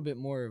it's a little bit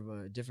more of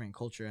a different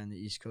culture on the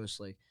East Coast.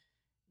 Like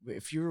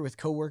if you're with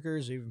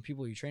coworkers or even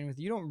people you train with,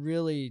 you don't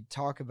really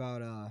talk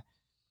about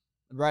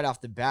right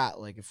off the bat,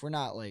 like if we're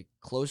not like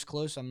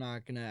close, I'm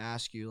not gonna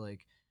ask you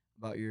like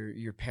about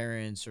your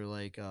parents or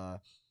like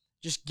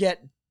just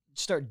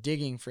start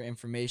digging for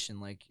information.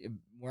 Like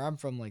where I'm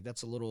from, like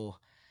that's a little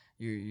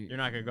you're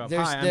not gonna go,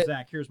 hi, I'm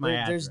Zach, here's my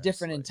address. There's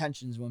different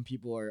intentions when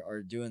people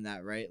are doing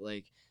that, right?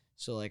 Like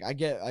so like I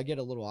get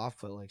a little off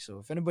put, like, so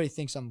if anybody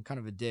thinks I'm kind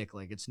of a dick,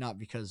 like it's not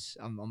because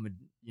I'm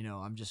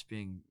just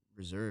being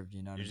reserved,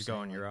 you're just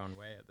going your own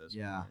way at this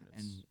point.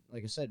 And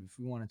like I said, if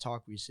we want to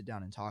talk, we sit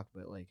down and talk,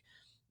 but like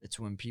it's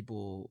when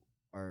people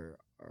are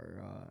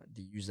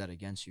they use that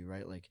against you,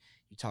 right? Like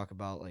you talk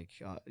about like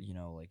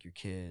like your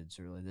kids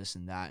or like this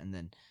and that, and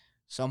then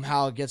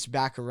somehow it gets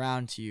back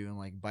around to you and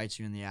like bites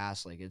you in the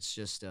ass. Like it's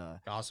just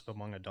gossip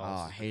among adults.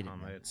 Oh, I hate it.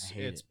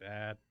 It's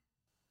bad.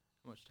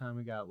 How much time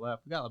we got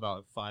left? We got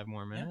about 5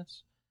 more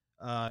minutes.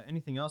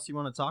 Anything else you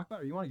want to talk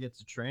about, or you want to get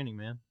to training,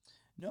 man?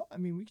 No, I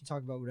mean we can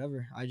talk about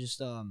whatever. I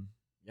just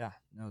yeah,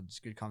 no, it's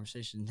a good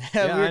conversation.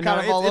 Yeah, we were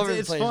kind of all over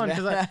the place. It's fun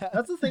because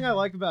that's the thing I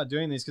like about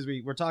doing these, because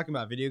we're talking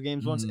about video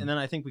games once, and then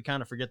I think we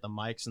kind of forget the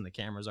mics and the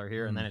cameras are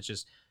here, and then it's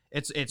just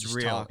it's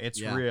real,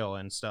 talk. Real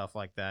and stuff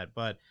like that.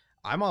 But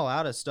I'm all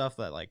out of stuff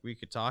that like we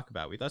could talk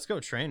about. Let's go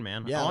train,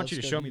 man. Yeah, I want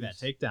you to show me that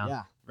takedown.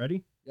 Yeah,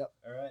 ready? Yep.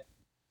 All right.